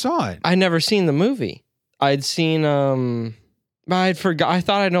you never saw it. I never seen the movie. I'd seen I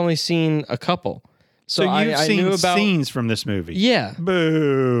thought I'd only seen a couple. So you've I seen knew about scenes from this movie. Yeah.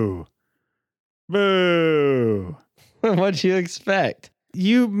 Boo. Boo. What'd you expect?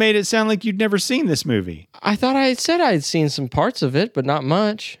 You made it sound like you'd never seen this movie. I thought I had said I'd seen some parts of it, but not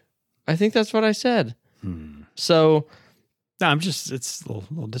much. I think that's what I said. So No, it's a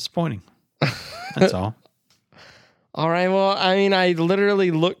little disappointing. That's all. all right. Well, I mean, I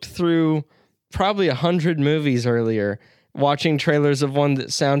literally looked through probably 100 movies earlier, watching trailers of one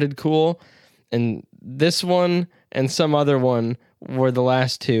that sounded cool. And this one and some other one were the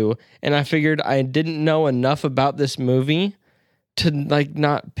last 2. And I figured I didn't know enough about this movie to like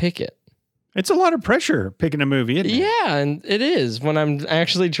not pick it. It's a lot of pressure picking a movie, isn't it? Yeah, and it is when I'm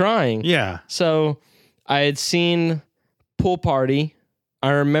actually trying. Yeah. So I had seen Pool Party. I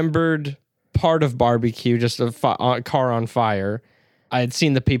remembered part of Barbecue, just a car on fire. I had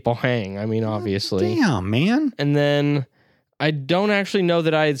seen the people hang. I mean, obviously. Damn, man. And then I don't actually know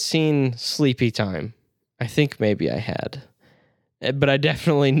that I had seen Sleepy Time. I think maybe I had. But I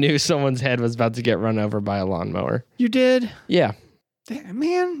definitely knew someone's head was about to get run over by a lawnmower. You did? Yeah. Damn,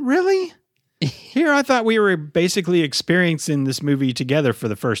 man, really? Here, I thought we were basically experiencing this movie together for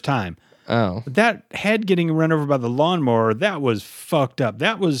the first time. Oh. But that head getting run over by the lawnmower, that was fucked up.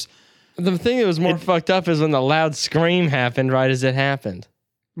 That was The thing that was more fucked up is when the loud scream happened right as it happened.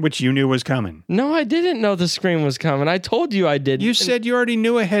 Which you knew was coming. No, I didn't know the scream was coming. I told you I did. You said you already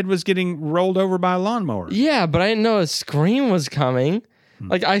knew a head was getting rolled over by a lawnmower. Yeah, but I didn't know a scream was coming.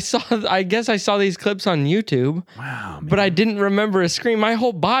 Like I guess I saw these clips on YouTube. Wow, man. But I didn't remember a scream. My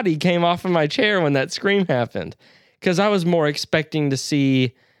whole body came off of my chair when that scream happened. Because I was more expecting to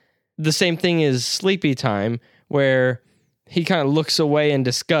see the same thing as Sleepy Time, where he kind of looks away in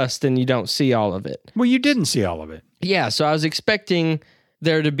disgust and you don't see all of it. Well, you didn't see all of it. Yeah, so I was expecting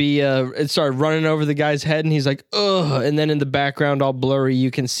there to be it started running over the guy's head and he's like, ugh. And then in the background, all blurry,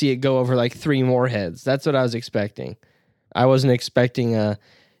 you can see it go over like 3 more heads. That's what I was expecting. I wasn't expecting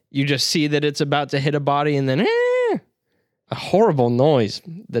you just see that it's about to hit a body and then a horrible noise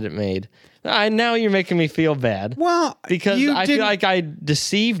that it made. Now you're making me feel bad. Well, because I feel like I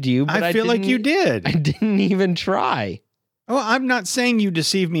deceived you. But I feel like you did. I didn't even try. Well, I'm not saying you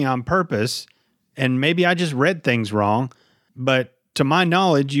deceived me on purpose, and maybe I just read things wrong, but to my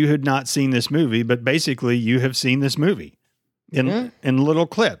knowledge, you had not seen this movie, but basically you have seen this movie in little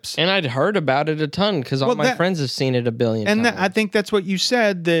clips. And I'd heard about it a ton because all my friends have seen it a billion times. And I think that's what you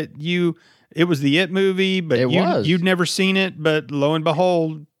said, that it was the It movie, but you'd never seen it, but lo and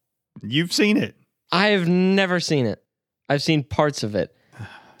behold, you've seen it. I've never seen it. I've seen parts of it.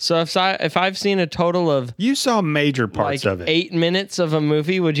 So if I've seen a total of... You saw major parts of it. 8 minutes of a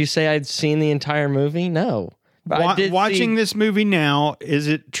movie, would you say I'd seen the entire movie? No. Watching this movie now, is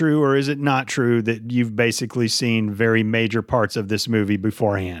it true or is it not true that you've basically seen very major parts of this movie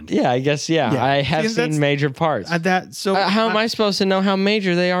beforehand? Yeah, I guess, yeah. I have seen major parts. How am I supposed to know how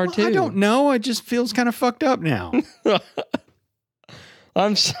major they are, too? I don't know. It just feels kind of fucked up now.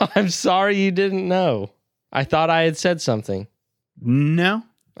 I'm sorry you didn't know. I thought I had said something. No.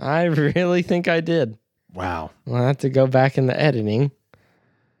 I really think I did. Wow. I'll have to go back in the editing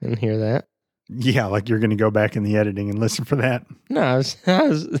and hear that. Yeah, like you're going to go back in the editing and listen for that? No,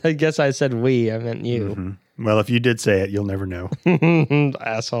 I guess I said we. I meant you. Mm-hmm. Well, if you did say it, you'll never know.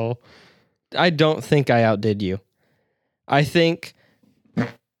 Asshole. I don't think I outdid you. I think...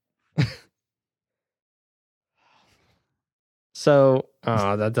 So,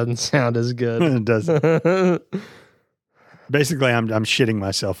 that doesn't sound as good. It doesn't. Basically, I'm shitting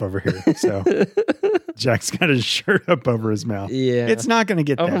myself over here. So Jack's got his shirt up over his mouth. Yeah. It's not going to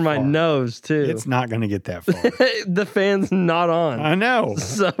get over that my far. nose, too. It's not going to get that far. The fan's not on. I know.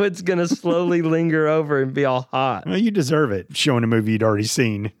 So it's going to slowly linger over and be all hot. Well, you deserve it, showing a movie you'd already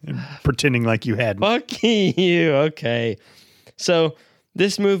seen and pretending like you hadn't. Fuck you. Okay. So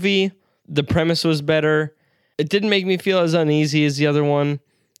this movie, the premise was better. It didn't make me feel as uneasy as the other one.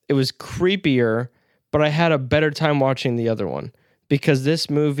 It was creepier, but I had a better time watching the other one because this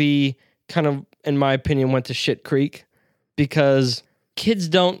movie kind of, in my opinion, went to shit creek because kids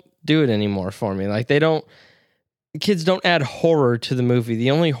don't do it anymore for me. Like kids don't add horror to the movie. The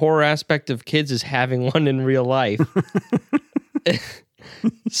only horror aspect of kids is having one in real life.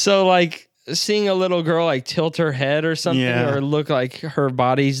 So like seeing a little girl like tilt her head or something or look like her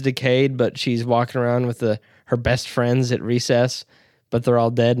body's decayed, but she's walking around with her best friends at recess, but they're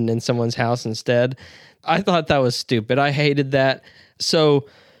all dead and in someone's house instead. I thought that was stupid. I hated that. So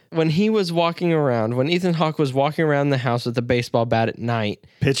when Ethan Hawke was walking around the house with a baseball bat at night.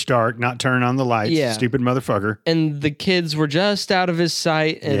 Pitch dark, not turning on the lights. Yeah. Stupid motherfucker. And the kids were just out of his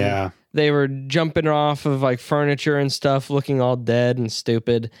sight. And they were jumping off of like furniture and stuff, looking all dead and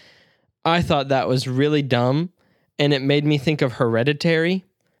stupid. I thought that was really dumb. And it made me think of Hereditary.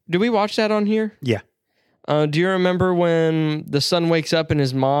 Did we watch that on here? Yeah. Do you remember when the son wakes up and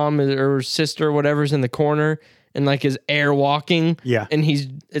his mom or sister or whatever's in the corner and like is air walking? Yeah. And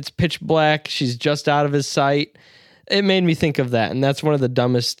it's pitch black. She's just out of his sight. It made me think of that. And that's one of the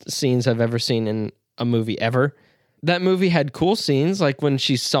dumbest scenes I've ever seen in a movie ever. That movie had cool scenes, like when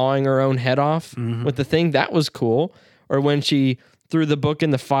she's sawing her own head off with the thing. That was cool. Or when she threw the book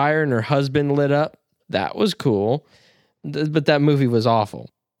in the fire and her husband lit up. That was cool. But that movie was awful.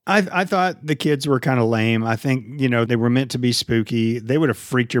 I thought the kids were kind of lame. I think, they were meant to be spooky. They would have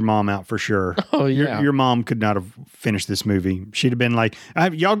freaked your mom out for sure. Oh, yeah. Your mom could not have finished this movie. She'd have been like,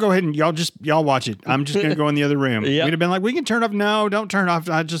 y'all go ahead and y'all watch it. I'm just going to go in the other room. Yep. We'd have been like, we can turn off. No, don't turn off.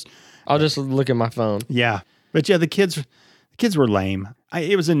 I'll just look at my phone. Yeah. But yeah, the kids were lame.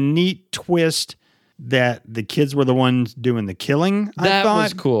 It was a neat twist that the kids were the ones doing the killing. That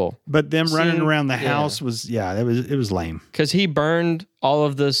was cool. But them running around the house was it was lame. Because he burned all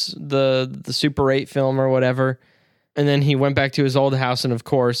of this the Super 8 film or whatever, and then he went back to his old house, and of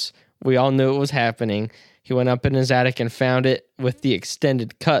course we all knew it was happening. He went up in his attic and found it with the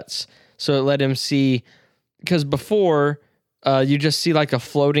extended cuts, so it let him see. Because before You just see like a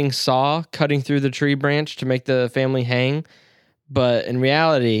floating saw cutting through the tree branch to make the family hang. But in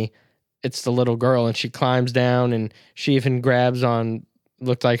reality, it's the little girl, and she climbs down, and she even grabs on,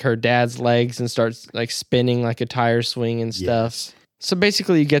 looked like her dad's legs, and starts like spinning like a tire swing and stuff. Yes. So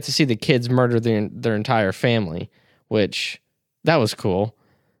basically, you get to see the kids murder their entire family, which that was cool.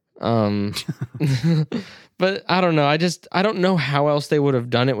 But I don't know. I don't know how else they would have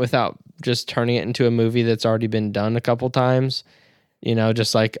done it without just turning it into a movie that's already been done a couple times. You know,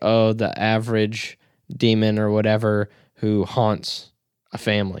 just like, oh, the average demon or whatever who haunts a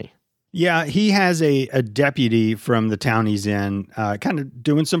family. Yeah, he has a deputy from the town he's in, kind of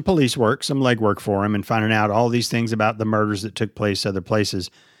doing some police work, some legwork for him, and finding out all these things about the murders that took place other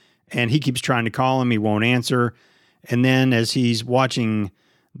places. And he keeps trying to call him. He won't answer. And then as he's watching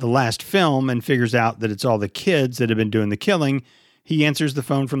the last film and figures out that it's all the kids that have been doing the killing, he answers the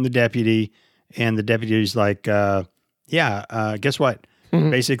phone from the deputy. And the deputy's like, guess what?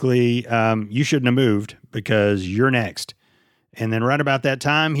 Basically, you shouldn't have moved because you're next. And then right about that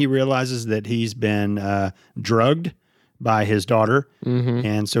time, he realizes that he's been drugged by his daughter. Mm-hmm.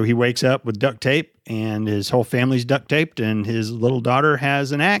 And so he wakes up with duct tape, and his whole family's duct taped, and his little daughter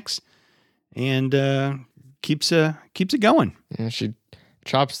has an axe and keeps it going. Yeah, she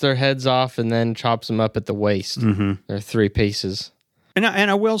chops their heads off and then chops them up at the waist. Mm-hmm. They're 3 pieces. And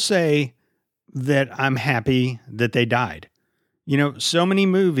I will say that I'm happy that they died. You know, so many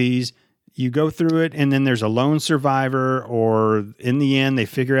movies, you go through it and then there's a lone survivor, or in the end, they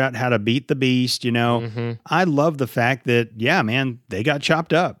figure out how to beat the beast, you know. Mm-hmm. I love the fact that, yeah, man, they got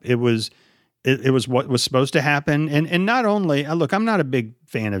chopped up. It was what was supposed to happen. And not only, look, I'm not a big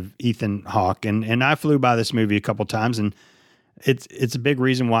fan of Ethan Hawke, and I flew by this movie a couple times, and it's a big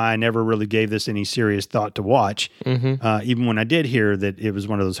reason why I never really gave this any serious thought to watch, even when I did hear that it was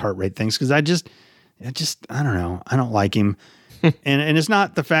one of those heart rate things, because I don't know. I don't like him. and it's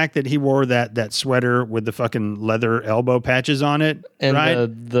not the fact that he wore that sweater with the fucking leather elbow patches on it, and right?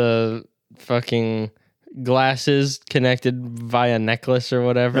 the fucking glasses connected via necklace or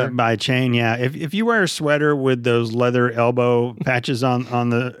whatever. By a chain, yeah. If you wear a sweater with those leather elbow patches on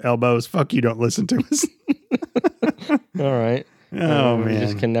the elbows, fuck you, don't listen to us. All right. Oh, man. You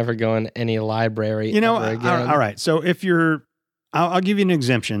just can never go in any library ever again. All right. So if you're, I'll give you an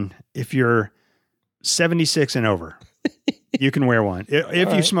exemption. If you're 76 and over, you can wear one.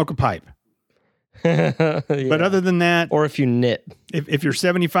 If you smoke a pipe. Yeah. But other than that, or if you knit. If you're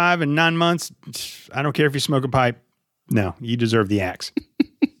 75 and 9 months, I don't care if you smoke a pipe. No, you deserve the axe.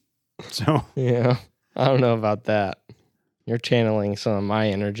 So yeah, I don't know about that. You're channeling some of my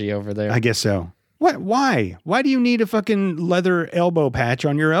energy over there. I guess so. What? Why? Why do you need a fucking leather elbow patch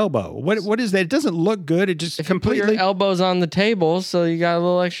on your elbow? What is that? It doesn't look good. It just if completely. You put your elbows on the table, so you got a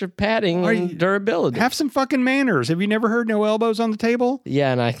little extra padding and durability. Have some fucking manners. Have you never heard no elbows on the table?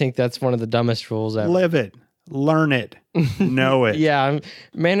 Yeah, and I think that's one of the dumbest rules ever. Live it. Learn it. Know it. Yeah,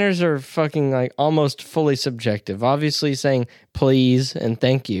 manners are fucking like almost fully subjective. Obviously, saying please and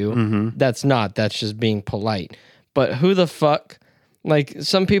thank you, that's just being polite. But who the fuck? Like,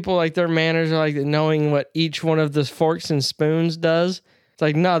 some people, like, their manners are like knowing what each one of the forks and spoons does. It's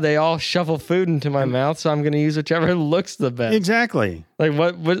like, no, they all shovel food into my mouth, so I'm going to use whichever looks the best. Exactly. Like,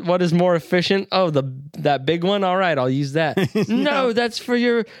 what is more efficient? Oh, that big one? All right, I'll use that. No, that's for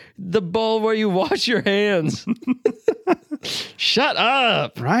the bowl where you wash your hands. Shut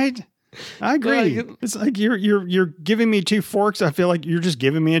up. Right? I agree. It's like you're giving me 2 forks. I feel like you're just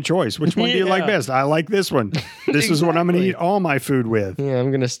giving me a choice. Which one do you like best? I like this one. This is what I'm going to eat all my food with. Yeah,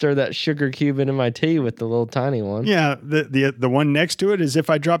 I'm going to stir that sugar cube into my tea with the little tiny one. Yeah, the one next to it is if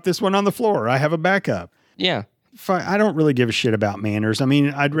I drop this one on the floor, I have a backup. Yeah. I don't really give a shit about manners. I mean,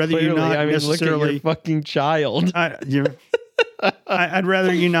 I'd rather you not necessarily. Look at your fucking child. I'd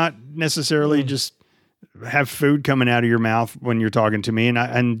rather you not necessarily just have food coming out of your mouth when you're talking to me, and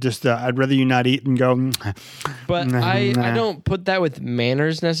I'd rather you not eat and go. But I don't put that with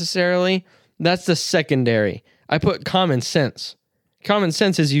manners necessarily. That's the secondary. I put common sense. Common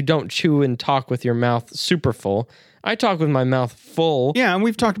sense is you don't chew and talk with your mouth super full. I talk with my mouth full. Yeah, and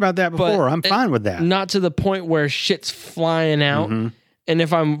we've talked about that before. I'm fine with that. Not to the point where shit's flying out. And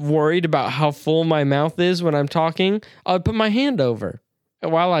if I'm worried about how full my mouth is when I'm talking, I'll put my hand over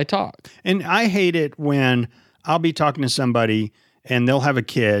while I talk. And I hate it when I'll be talking to somebody and they'll have a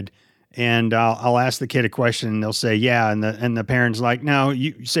kid and I'll ask the kid a question and they'll say, yeah. And the parent's like, no,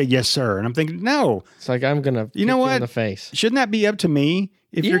 you say, yes, sir. And I'm thinking, no. It's like, I'm going to kick you in the face. Shouldn't that be up to me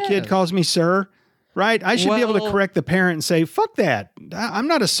if your kid calls me sir? Right? I should be able to correct the parent and say, fuck that. I'm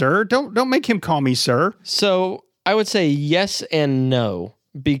not a sir. Don't make him call me sir. So I would say yes and no,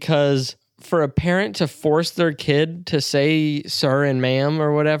 because for a parent to force their kid to say sir and ma'am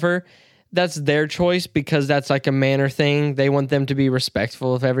or whatever, that's their choice because that's like a manner thing. They want them to be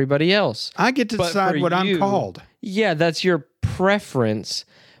respectful of everybody else. I get to But decide for what I'm you- called. Yeah, that's your preference.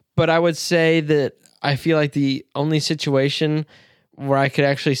 But I would say that I feel like the only situation where I could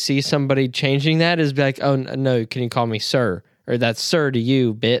actually see somebody changing that is be like, oh, no, can you call me sir? Or that's sir to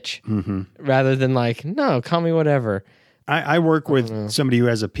you, bitch. Mm-hmm. Rather than like, no, call me whatever. I work with know. somebody who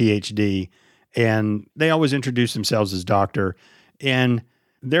has a PhD, and they always introduce themselves as doctor. And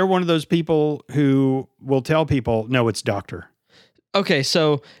they're one of those people who will tell people, no, it's doctor. Okay,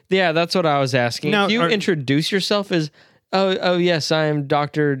 so yeah, that's what I was asking. Now, If you introduce yourself as, oh yes, I am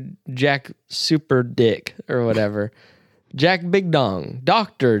Dr. Jack Super Dick or whatever. Jack Big Dong.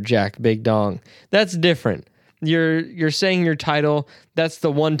 Dr. Jack Big Dong. That's different. You're saying your title, that's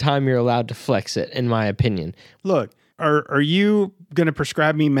the one time you're allowed to flex it, in my opinion. Look, are you going to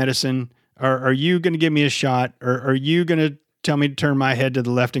prescribe me medicine? Are you going to give me a shot? Or are you going to tell me to turn my head to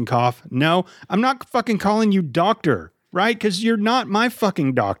the left and cough? No, I'm not fucking calling you doctor, right? Because you're not my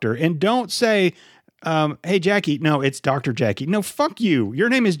fucking doctor. And don't say, hey, Jackie. No, it's Dr. Jackie. No, fuck you. Your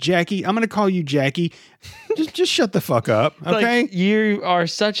name is Jackie. I'm going to call you Jackie. just shut the fuck up, okay? Like, you are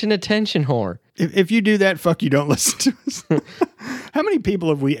such an attention whore. If you do that, fuck you, don't listen to us. How many people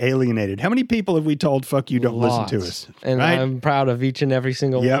have we alienated? How many people have we told, fuck you, don't listen to us? And right? I'm proud of each and every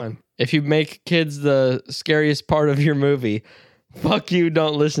single Yep. one. If you make kids the scariest part of your movie, fuck you,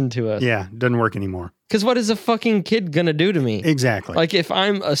 don't listen to us. Yeah, doesn't work anymore. Because what is a fucking kid gonna do to me? Exactly. Like if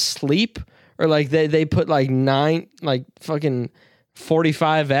I'm asleep or like they put like fucking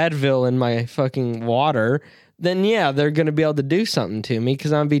 45 Advil in my fucking water, then yeah, they're going to be able to do something to me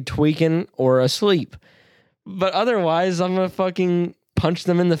because I'm be tweaking or asleep. But otherwise, I'm going to fucking punch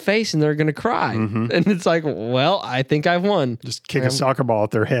them in the face and they're going to cry. Mhm. And it's like, well, I think I've won. Just kick a soccer ball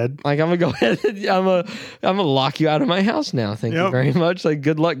at their head. Like I'm gonna go ahead. I'm gonna lock you out of my house now. Thank you Yep. very much. Like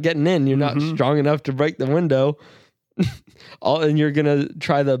good luck getting in. You're not Mhm. strong enough to break the window. And you're gonna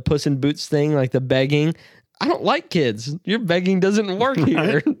try the Puss in Boots thing, like the begging. I don't like kids. Your begging doesn't work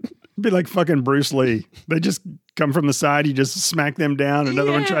here. Be like fucking Bruce Lee. They just come from the side. You just smack them down.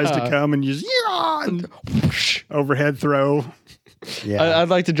 Another one tries to Yeah. come and you just and overhead throw. Yeah. I'd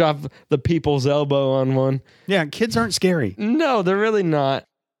like to drop the people's elbow on one. Yeah. Kids aren't scary. No, they're really not.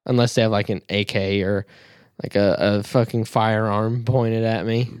 Unless they have like an AK or like a fucking firearm pointed at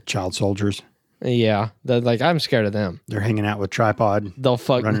me. Child soldiers. Yeah, like I'm scared of them. They're hanging out with tripod, They'll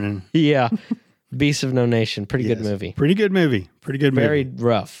fuck. running in. Yeah. Beasts of No Nation. Pretty good Yes. movie. Pretty good movie. Pretty good Very movie.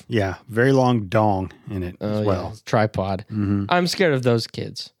 rough. Yeah. Very long dong in it Oh, as well. yeah. Tripod. Mhm. I'm scared of those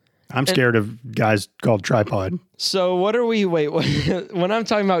kids. I'm scared of guys called tripod. So what are we, wait, when I'm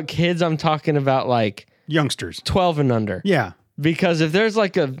talking about kids, I'm talking about like Youngsters. 12 and under. Yeah. Because if there's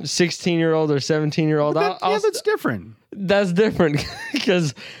like a 16-year-old or 17-year-old, That's different. that's different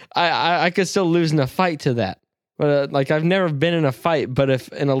because I could still lose in a fight to that. But like I've never been in a fight, but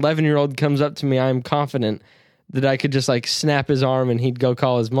if an 11-year-old comes up to me, I'm confident that I could just like snap his arm and he'd go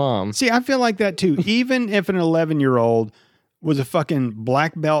call his mom. See, I feel like that too. Even if an 11-year-old was a fucking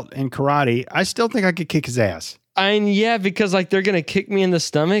black belt in karate, I still think I could kick his ass. Yeah, because like they're gonna kick me in the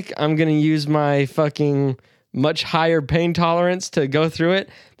stomach. I'm gonna use my fucking much higher pain tolerance to go through it.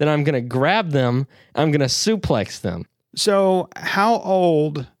 Then I'm gonna grab them. I'm gonna suplex them. So, how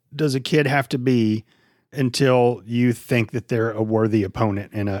old does a kid have to be until you think that they're a worthy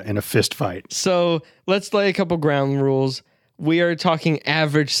opponent in a fist fight? So let's lay a couple ground rules. We are talking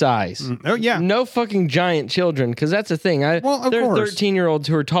average size. Oh yeah. No fucking giant children, because that's the thing. Well, of there are course. 13-year-olds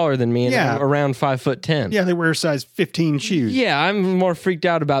who are taller than me and Yeah. I'm around 5'10". Yeah, they wear size 15 shoes. Yeah, I'm more freaked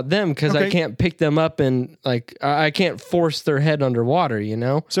out about them because I Okay. can't pick them up and like I can't force their head underwater. You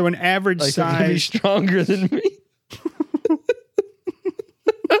know, So an average like they're gonna be size. stronger than me.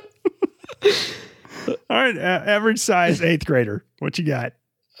 All right, average size 8th grader. What you got?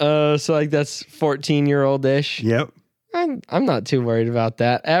 So like that's 14-year-old ish. Yep. I'm not too worried about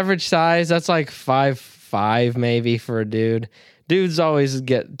that. Average size, that's like 5'5" maybe for a dude. Dudes always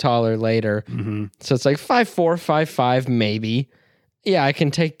get taller later. Mm-hmm. So it's like 5'4", 5'5", maybe. Yeah, I can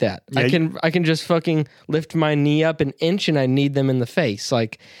take that. Yeah, I can just fucking lift my knee up an inch and I need them in the face.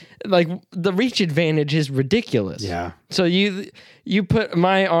 Like the reach advantage is ridiculous. Yeah. So you put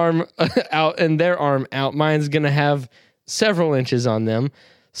my arm out and their arm out. Mine's gonna have several inches on them.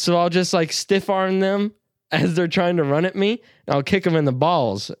 So I'll just like stiff arm them as they're trying to run at me. And I'll kick them in the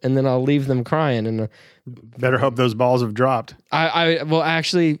balls and then I'll leave them crying. And Better hope those balls have dropped. I well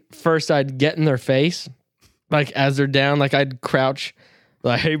actually first I'd get in their face, like as they're down, like I'd crouch,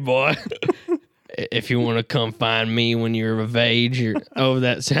 like hey boy, if you want to come find me when you're of age, oh,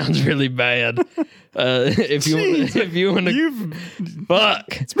 that sounds really bad. If you want to, fuck.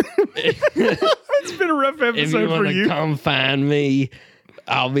 It's been a rough episode if you for want you. to come find me,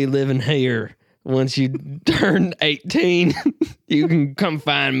 I'll be living here. Once you turn 18, you can come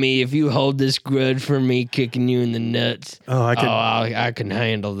find me. If you hold this grudge for me kicking you in the nuts, I can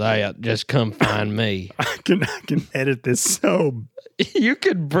handle that. Just come find me. I can edit this so. You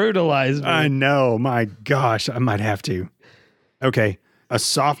could brutalize me. I know. My gosh, I might have to. Okay, a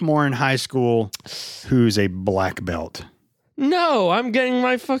sophomore in high school who's a black belt. No, I'm getting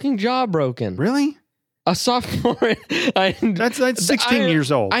my fucking jaw broken. Really? A sophomore. That's 16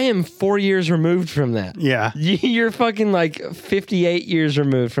 years old. I am 4 years removed from that. Yeah. You're fucking like 58 years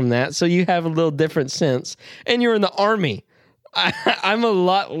removed from that, so you have a little different sense. And you're in the Army. I'm a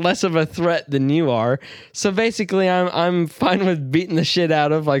lot less of a threat than you are. So basically, I'm fine with beating the shit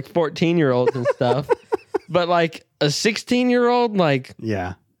out of like 14-year-olds and stuff. But like a 16-year-old, like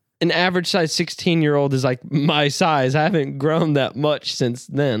Yeah. an average size 16-year-old is like my size. I haven't grown that much since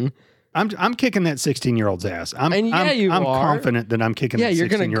then. I'm kicking that 16-year-old's ass. I'm are. confident that I'm kicking that 16-year-old's ass. Yeah, you're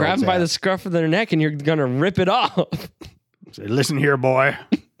going to grab him by the scruff of their neck and you're going to rip it off. Say, listen here, boy.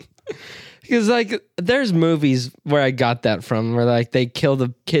 Because like there's movies where I got that from where like they kill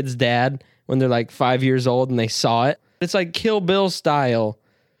the kid's dad when they're like 5 years old and they saw it. It's like Kill Bill style,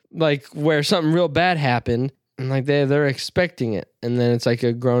 like where something real bad happened and like they're expecting it. And then it's like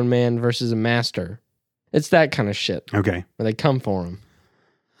a grown man versus a master. It's that kind of shit Okay. where they come for him.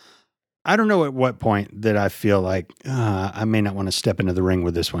 I don't know at what point that I feel like I may not want to step into the ring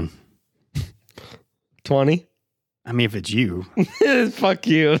with this one. 20? I mean, if it's you, Fuck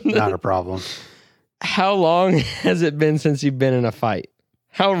you. not a problem. How long has it been since you've been in a fight?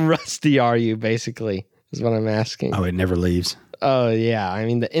 How rusty are you, basically, is what I'm asking. Oh, it never leaves. Oh, yeah. I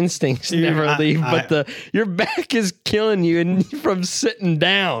mean, the instincts never leave, but your back is killing you and from sitting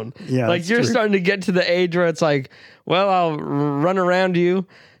down. Yeah, like, that's you're true. starting to get to the age where it's like, well, I'll run around you,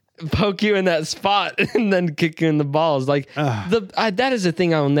 poke you in that spot, and then kick you in the balls. Like, that is a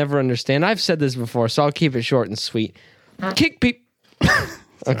thing I will never understand. I've said this before, so I'll keep it short and sweet. Kick people.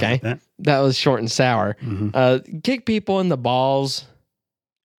 Okay. That was short and sour. Mm-hmm. Kick people in the balls.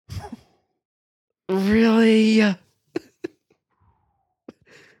 Really?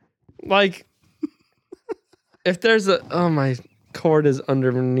 Like, if there's my cord is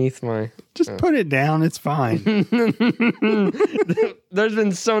underneath my. Just put it down. It's fine. There's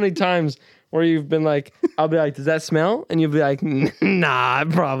been so many times where you've been like, I'll be like, does that smell? And you'll be like, nah, I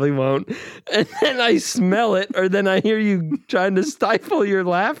probably won't. And then I smell it, or then I hear you trying to stifle your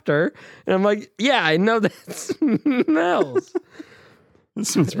laughter. And I'm like, yeah, I know that smells.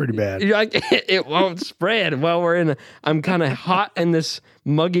 This one's pretty bad. You're like, it won't spread. Well, I'm kind of hot in this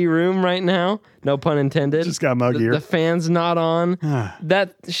muggy room right now. No pun intended. Just got muggier. The fan's not on.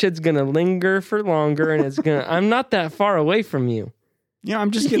 That shit's going to linger for longer, and I'm not that far away from you. Yeah,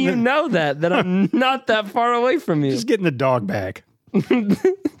 I'm just getting You know that I'm not that far away from you. just getting the dog back. You're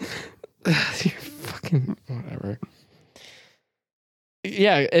fucking whatever.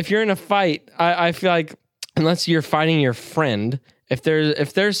 Yeah, if you're in a fight, I feel like unless you're fighting your friend, if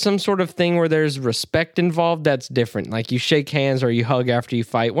there's some sort of thing where there's respect involved, that's different. Like you shake hands or you hug after you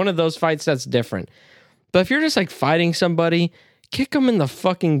fight. One of those fights, that's different. But if you're just like fighting somebody, kick them in the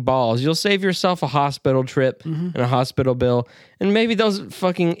fucking balls. You'll save yourself a hospital trip and a hospital bill. And maybe those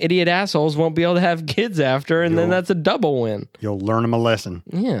fucking idiot assholes won't be able to have kids after, and then that's a double win. You'll learn them a lesson.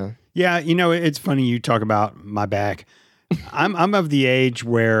 Yeah. Yeah, you know, it's funny you talk about my back. I'm of the age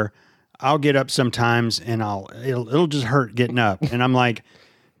where I'll get up sometimes and it'll just hurt getting up. And I'm like,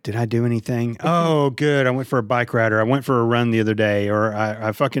 did I do anything? Oh, good. I went for a bike ride, or I went for a run the other day, or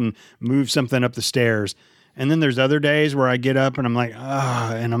I fucking moved something up the stairs. And then there's other days where I get up and I'm like,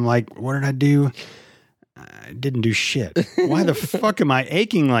 and I'm like, what did I do? I didn't do shit. Why the fuck am I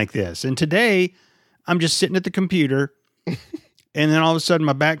aching like this? And today I'm just sitting at the computer and then all of a sudden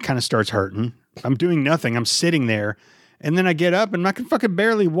my back kind of starts hurting. I'm doing nothing. I'm sitting there. And then I get up and I can fucking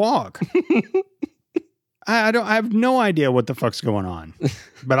barely walk. I have no idea what the fuck's going on,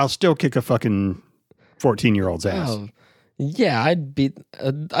 but I'll still kick a fucking 14-year-old's ass. Oh, yeah, I'd beat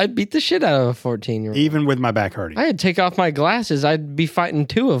the shit out of a 14-year-old. Even with my back hurting. I'd take off my glasses. I'd be fighting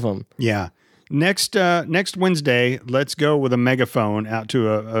two of them. Yeah. Next Wednesday, let's go with a megaphone out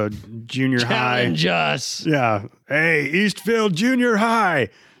to a junior high. Challenge us. Yeah. Hey, Eastville Junior High,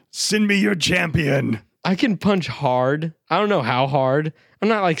 send me your champion. I can punch hard. I don't know how hard. I'm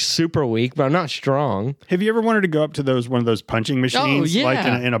not like super weak, but I'm not strong. Have you ever wanted to go up to one of those punching machines, yeah. like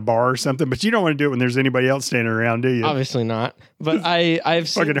in a bar or something? But you don't want to do it when there's anybody else standing around, do you? Obviously not. But I've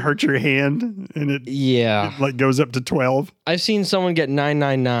seen, Fucking hurt your hand, and it like goes up to 12. I've seen someone get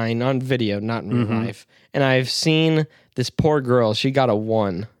 999 on video, not in real life, and I've seen this poor girl. She got a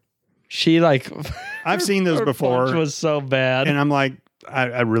 1. She like I've seen those her before. punch was so bad, and I'm like,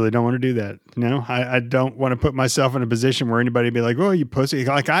 I really don't want to do that. No, I don't want to put myself in a position where anybody would be like, "Oh, you pussy!"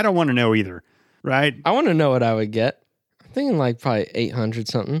 Like I don't want to know either, right? I want to know what I would get. I'm thinking like probably 800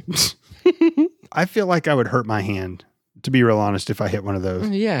 something. I feel like I would hurt my hand, to be real honest, if I hit one of those.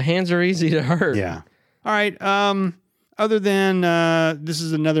 Yeah, hands are easy to hurt. Yeah. All right. Other than this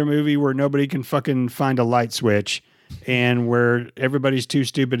is another movie where nobody can fucking find a light switch, and where everybody's too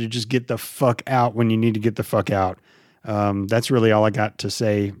stupid to just get the fuck out when you need to get the fuck out. That's really all I got to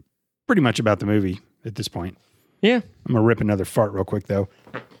say pretty much about the movie at this point. Yeah. I'm going to rip another fart real quick, though.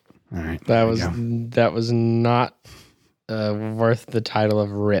 All right. That was not worth the title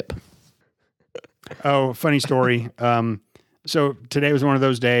of RIP. Oh, funny story. So today was one of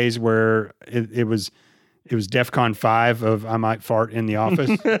those days where it was DEFCON 5 of I might fart in the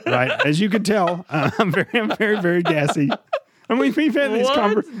office, right? As you could tell, I'm very, very gassy. And we've had this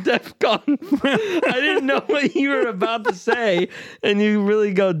conversation. DEFCON? I didn't know what you were about to say, and you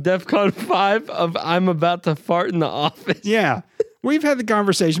really go DEFCON 5 of I'm about to fart in the office. Yeah. We've had the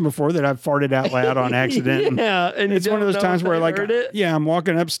conversation before that I've farted out loud on accident. Yeah, and it's one of those times where like, I'm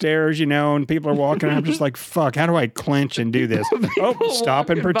walking upstairs, and people are walking, and I'm just like, fuck, how do I clench and do this? Stop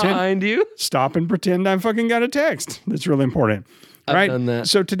and pretend. Behind you. Stop and pretend I fucking got a text. That's really important. I've done that.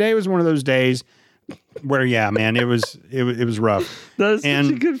 So today was one of those days where, yeah, man, it was rough. That's such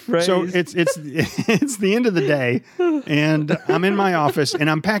a good phrase. So it's the end of the day, and I'm in my office, and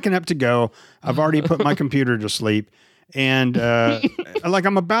I'm packing up to go. I've already put my computer to sleep. And like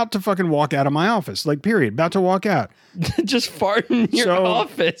I'm about to fucking walk out of my office, like period, about to walk out. Just fart in your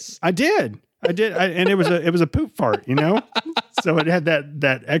office. I did, and it was a poop fart, So it had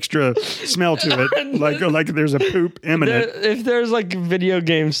that extra smell to it, like there's a poop imminent. If there's like video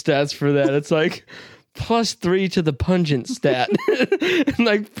game stats for that, it's like +3 to the pungent stat, and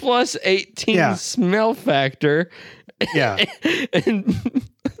like +18 smell factor. Yeah, and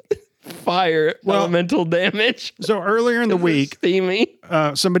fire elemental damage. So earlier in the week, steamy.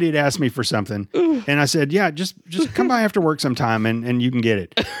 Somebody had asked me for something, and I said, "Yeah, just come by after work sometime, and you can get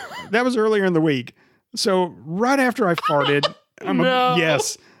it." That was earlier in the week. So right after I farted, I'm about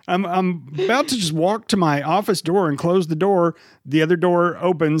to just walk to my office door and close the door. The other door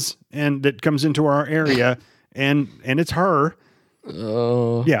opens, and that comes into our area, and it's her.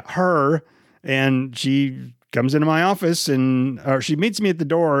 Oh, yeah, her, and she comes into my office or she meets me at the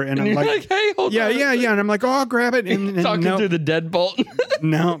door, and I'm like, "Hey, hold on." Yeah. And I'm like, "Oh, I'll grab it." And talking through the deadbolt.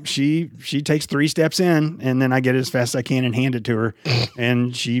 No, she takes 3 steps in, and then I get it as fast as I can and hand it to her,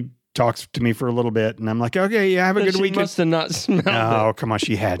 and she talks to me for a little bit, and I'm like, "Okay, yeah, have a good weekend." She must have not smelled it. Oh, come on,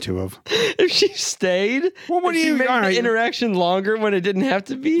 she had to have. If she stayed, well, what do you make the interaction longer when it didn't have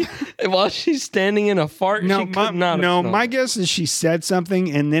to be? While she's standing in a fart, she could not. No, my guess is she said something,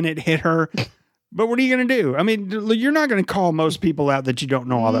 and then it hit her. But what are you going to do? I mean, you're not going to call most people out that you don't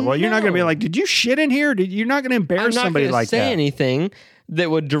know all that well. You're not going to be like, "Did you shit in here?" You're not going to embarrass somebody like that. I'm not going to say anything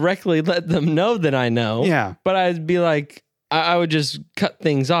that would directly let them know that I know. Yeah. But I'd be like, I would just cut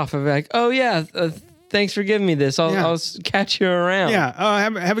things off. I'd be like, "Oh, yeah, thanks for giving me this. I'll catch you around." Yeah. Oh,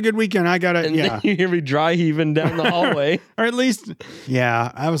 have a good weekend. I got it. And then you hear me dry heaving down the hallway. Or at least,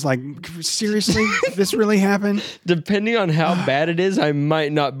 yeah. I was like, seriously? This really happened? Depending on how bad it is, I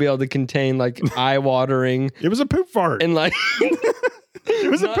might not be able to contain like eye-watering. It was a poop fart. And like...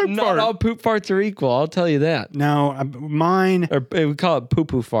 It was a poop fart. Not all poop farts are equal. I'll tell you that. No, mine... Or we call it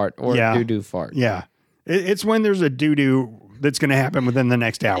poo-poo fart or doo-doo fart. Yeah. It's when there's a doo-doo that's going to happen within the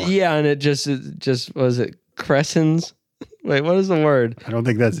next hour. Yeah, and it just was it crescents? Wait, what is the word? I don't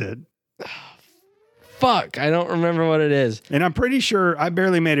think that's it. Fuck, I don't remember what it is. And I'm pretty sure I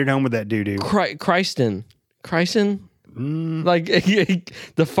barely made it home with that doo-doo. Christen? Like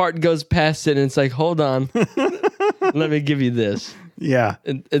the fart goes past it and it's like, hold on. Let me give you this. Yeah.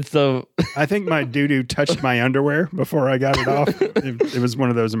 It's the... I think my doo-doo touched my underwear before I got it off. It was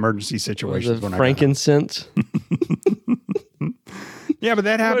one of those emergency situations. When frankincense? Yeah, but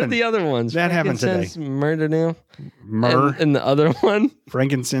that happened. What are the other ones? That happened today. Myrrh. And the other one?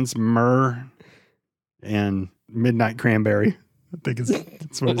 Frankincense, myrrh, and midnight cranberry. I think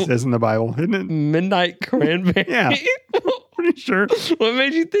it's what it says in the Bible, isn't it? Midnight cranberry? Yeah. Pretty sure. What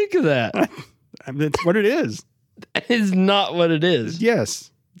made you think of that? That's what it is. That is not what it is.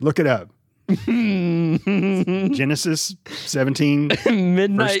 Yes. Look it up. Genesis 17,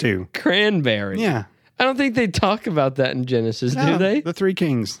 Midnight verse 2. Cranberry. Yeah. I don't think they talk about that in Genesis, do they? The three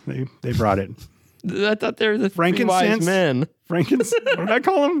kings. They brought it. I thought they were the three wise Frankincense. men. Frankincense. What did I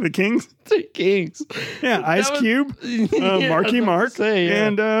call them? The kings? Three kings. Yeah. Ice was- Cube, Yeah, Marky I was Mark, about to say, yeah.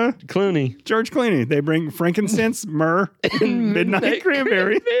 and Clooney. George Clooney. They bring frankincense, myrrh, and midnight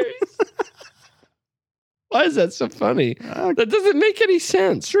cranberry. cranberries. Why is that so funny? That doesn't make any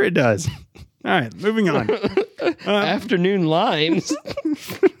sense. Sure it does. All right, moving on. Afternoon lines.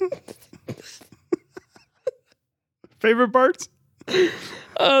 Favorite parts?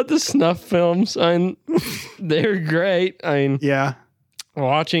 The snuff films. They're great. Yeah.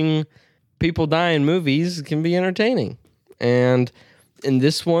 Watching people die in movies can be entertaining. And in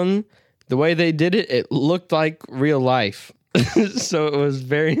this one, the way they did it, it looked like real life. So it was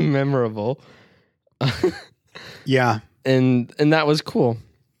very memorable. Yeah. And that was cool.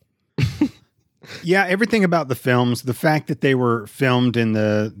 Yeah, everything about the films, the fact that they were filmed in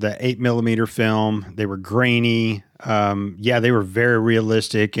the 8mm film, they were grainy. Yeah, they were very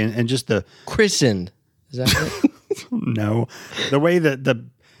realistic and just the Christened. Is that right? no, the way that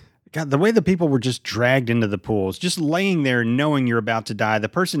the way the people were just dragged into the pools, just laying there knowing you're about to die. The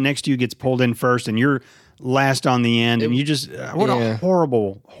person next to you gets pulled in first and you're last on the end, and you just what a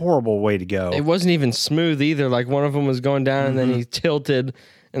horrible way to go. It wasn't even smooth either. Like one of them was going down and then he tilted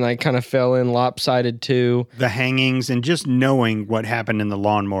and like kind of fell in lopsided too. The hangings and just knowing what happened in the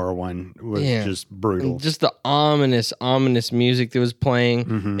lawnmower one was just brutal. And just the ominous music that was playing,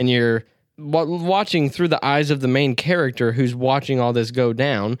 and you're watching through the eyes of the main character who's watching all this go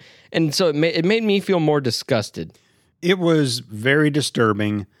down, and so it made me feel more disgusted. It was very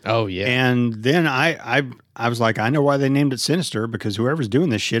disturbing. Oh yeah, and then I was like, I know why they named it Sinister, because whoever's doing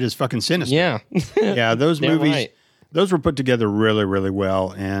this shit is fucking sinister. yeah, Yeah, those Damn movies. right. Those were put together really, really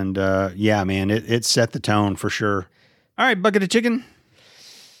well. And yeah, man, it set the tone for sure. All right, bucket of chicken.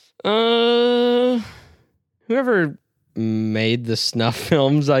 Whoever made the snuff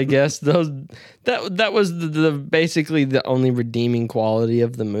films, I guess that was the basically the only redeeming quality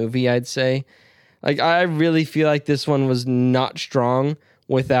of the movie, I'd say. Like I really feel like this one was not strong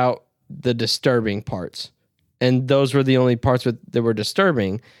without the disturbing parts. And those were the only parts that were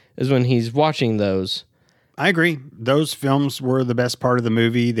disturbing, is when he's watching those. I agree. Those films were the best part of the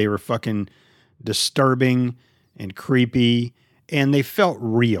movie. They were fucking disturbing and creepy, and they felt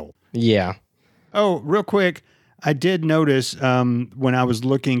real. Yeah. Oh, real quick, I did notice when I was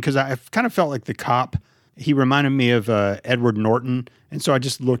looking, because I kind of felt like the cop, he reminded me of Edward Norton, and so I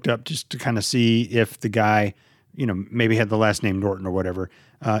just looked up just to kind of see if the guy, maybe had the last name Norton or whatever.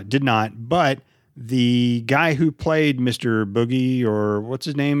 Did not, but the guy who played Mr. Boogie, or what's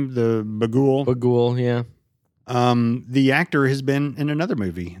his name, the Bagul. Bagul, yeah. The actor has been in another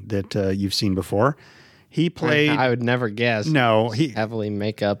movie that you've seen before. He played. I would never guess. No, heavily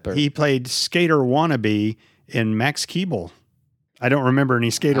makeup. He played Skater Wannabe in Max Keeble. I don't remember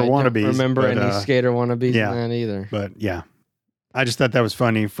any Skater Wannabes. I don't remember but, any Skater Wannabes yeah. in that either. But yeah, I just thought that was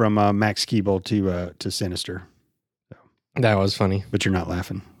funny from Max Keeble to Sinister. That was funny. But you're not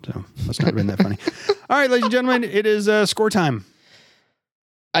laughing, so must not have been that funny. All right, ladies and gentlemen, it is score time.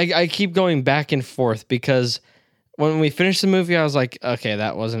 I keep going back and forth because when we finished the movie, I was like, okay,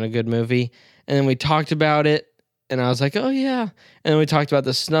 that wasn't a good movie. And then we talked about it, and I was like, oh, yeah. And then we talked about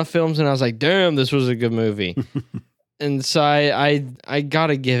the snuff films, and I was like, damn, this was a good movie. And so I got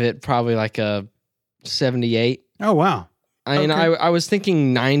to give it probably like a 78. Oh, wow. I was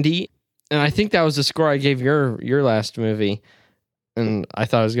thinking 90, and I think that was the score I gave your last movie. And I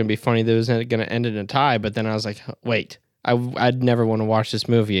thought it was going to be funny that it was going to end in a tie, but then I was like, wait, I'd never want to watch this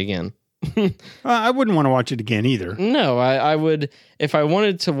movie again. I wouldn't want to watch it again either. No, I would, if I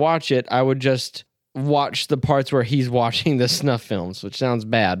wanted to watch it, I would just watch the parts where he's watching the snuff films, which sounds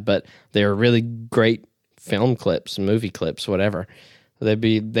bad, but they're really great film clips, movie clips, whatever.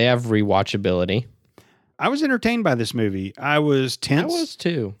 They have rewatchability. I was entertained by this movie. I was tense. I was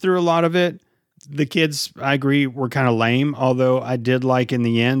too. Through a lot of it. The kids, I agree, were kind of lame, although I did like in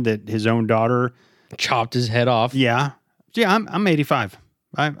the end that his own daughter chopped his head off. Yeah. Yeah, I'm 85.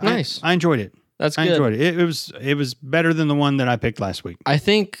 Nice. I enjoyed it. That's good. I enjoyed it. It was better than the one that I picked last week. I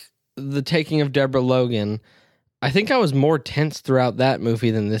think the taking of Deborah Logan, I think I was more tense throughout that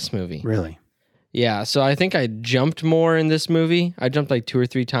movie than this movie. Really? Yeah, so I think I jumped more in this movie. I jumped like 2 or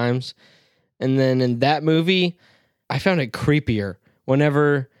 3 times. And then in that movie, I found it creepier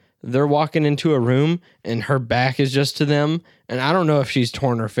whenever they're walking into a room and her back is just to them. And I don't know if she's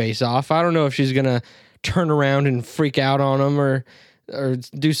torn her face off. I don't know if she's going to turn around and freak out on them or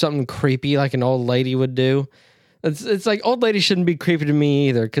do something creepy like an old lady would do. It's like old ladies shouldn't be creepy to me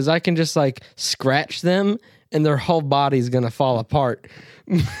either, because I can just like scratch them and their whole body's gonna fall apart.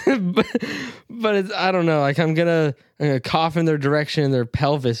 but it's, I don't know. Like I'm gonna cough in their direction and their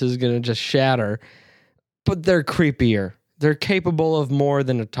pelvis is gonna just shatter. But they're creepier. They're capable of more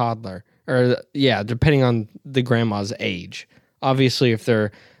than a toddler, or yeah, depending on the grandma's age. Obviously, if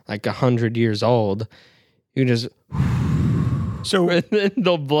they're like 100 years old, you just So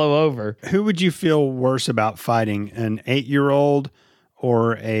they'll blow over. who would you feel worse about fighting, an 8-year-old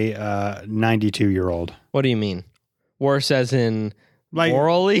or a 92-year-old? What do you mean? Worse as in Like,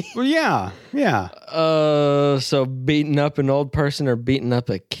 morally? well, yeah. So beating up an old person or beating up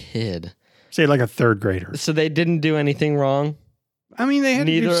a kid? Say like a 3rd grader. So they didn't do anything wrong? I mean, they had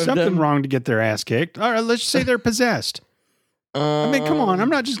to Neither do of something them? wrong to get their ass kicked. All right, let's just say they're possessed. I mean, come on. I'm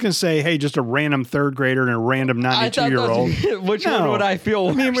not just going to say, hey, just a random 3rd grader and a random 92-year-old. Which No. one would I feel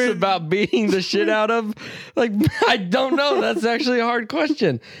worse we're- about beating the shit out of? Like, I don't know. That's actually a hard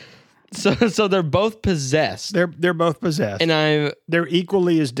question. So they're both possessed. They're both possessed. And They're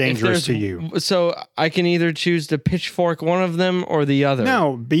equally as dangerous to you. So I can either choose to pitchfork one of them or the other.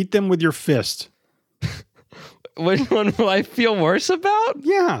 No, beat them with your fist. Which one will I feel worse about?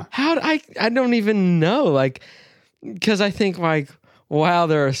 Yeah. I don't even know. Like, because I think like, wow,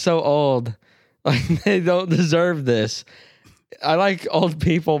 they're so old. Like they don't deserve this. I like old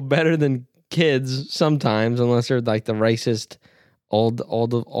people better than kids sometimes, unless they're like the racist old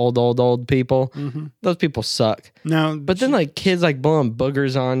people. Mm-hmm. Those people suck. No, But then like kids like blowing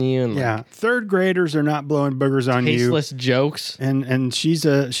boogers on you and yeah, like 3rd graders are not blowing boogers on you. tasteless jokes. And she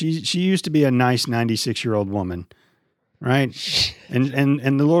used to be a nice 96-year-old woman, right? And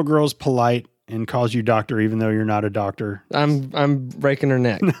the little girl's polite and calls you doctor even though you're not a doctor. I'm breaking her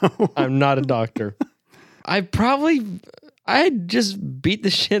neck. No. I'm not a doctor. I'd just beat the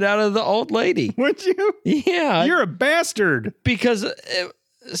shit out of the old lady. Would you? Yeah, You're a bastard. because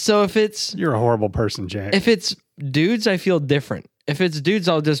so if it's You're a horrible person, Jack. dudes, I feel different. If it's dudes,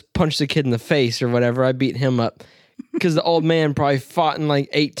 I'll just punch the kid in the face or whatever. I beat him up because the old man probably fought in like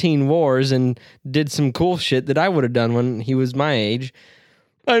 18 wars and did some cool shit that I would have done when he was my age.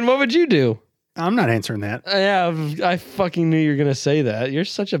 And what would you do? I'm not answering that. Yeah, I fucking knew you were gonna say that. You're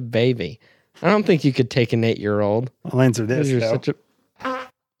such a baby. I don't think you could take an 8-year-old. I'll answer this. You're though. such a.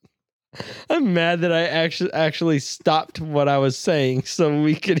 I'm mad that I actually stopped what I was saying so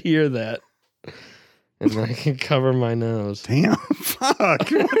we could hear that, and I can cover my nose. Damn, fuck.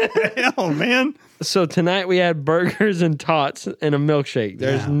 What the hell, man? So tonight we had burgers and tots and a milkshake.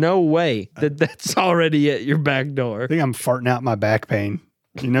 There's Yeah. no way that that's already at your back door I think I'm farting out my back pain.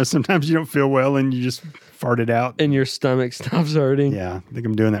 You know, sometimes you don't feel well and you just fart it out. and your stomach stops hurting. Yeah, I think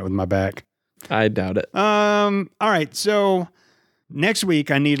I'm doing that with my back. I doubt it. All right. So next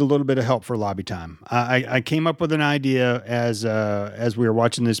week I need a little bit of help for lobby time. I came up with an idea as we were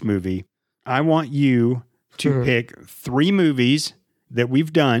watching this movie. I want you to pick 3 movies that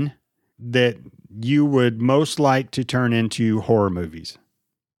we've done that you would most like to turn into horror movies.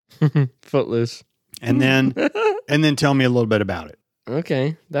 Footloose. And then tell me a little bit about it.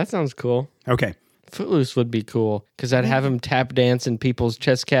 Okay, that sounds cool. Okay. Footloose would be cool because I'd have him tap dance in people's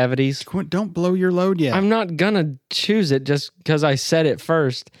chest cavities. Don't blow your load yet. I'm not gonna choose it just because I said it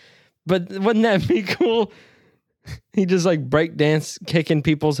first. But wouldn't that be cool? He just like break dance, kicking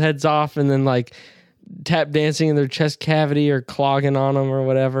people's heads off, and then like tap dancing in their chest cavity or clogging on them or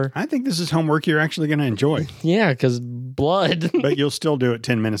whatever. I think this is homework you're actually going to enjoy, Yeah, because blood. but you'll still do it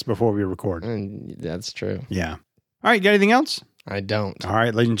 10 minutes before we record. And that's true. Yeah. All right. Got anything else? I don't. All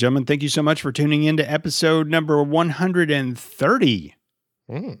right, ladies and gentlemen, thank you so much for tuning in to episode number 130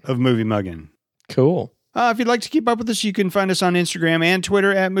 of Movie Muggin'. Cool. If you'd like to keep up with us, you can find us on Instagram and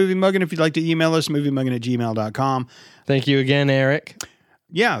Twitter at Movie Muggin'. If you'd like to email us, moviemuggin@gmail.com. Thank you again, Eric.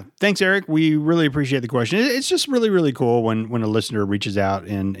 Yeah, thanks, Eric. We really appreciate the question. It's just really, really cool when a listener reaches out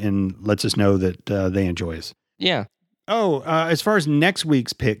and lets us know that they enjoy us. Yeah. Oh, as far as next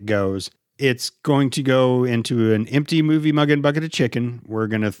week's pick goes, it's going to go into an empty Movie Muggin' bucket of chicken. We're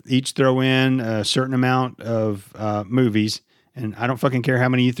going to each throw in a certain amount of movies, and I don't fucking care how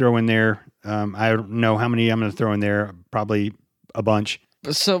many you throw in there. I don't know how many I'm going to throw in there. Probably a bunch.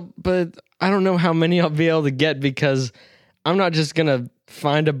 But I don't know how many I'll be able to get because I'm not just going to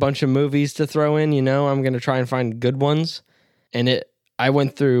find a bunch of movies to throw in, you know? I'm going to try and find good ones. And I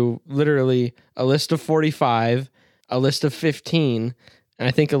went through literally a list of 45, a list of 15, and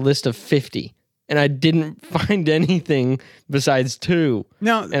I think a list of 50. and I didn't find anything besides 2.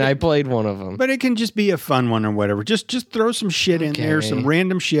 No, and I played one of them. but it can just be a fun one or whatever. Just throw some shit in there, some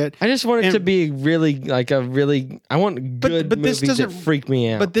random shit. I just want it to be really I want good movies that freak me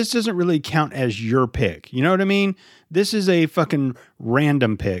out. But this doesn't really count as your pick. You know what I mean? This is a fucking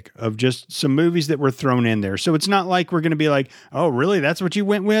random pick of just some movies that were thrown in there. So it's not like we're going to be like, oh, really? That's what you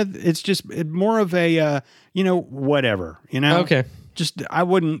went with? It's just more of a, whatever, Okay. Just, I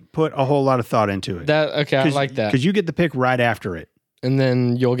wouldn't put a whole lot of thought into it. I like that. Because you get the pick right after it. And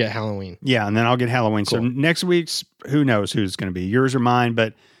then you'll get Halloween. Yeah, and then I'll get Halloween. Cool. So next week's, who knows who's going to be, yours or mine,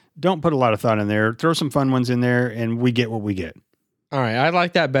 but don't put a lot of thought in there. Throw some fun ones in there, and we get what we get. All right, I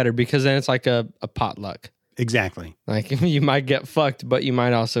like that better because then it's like a potluck. Exactly. Like you might get fucked, but you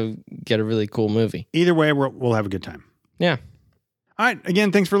might also get a really cool movie. Either way, we'll have a good time. Yeah. All right.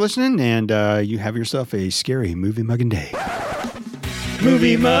 Again, thanks for listening, and you have yourself a scary movie mugging day.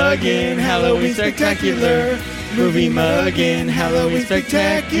 Movie mugging, Halloween spectacular. Movie mugging, Halloween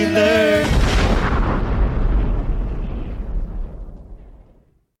spectacular.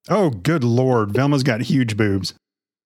 Oh, good Lord. Velma's got huge boobs.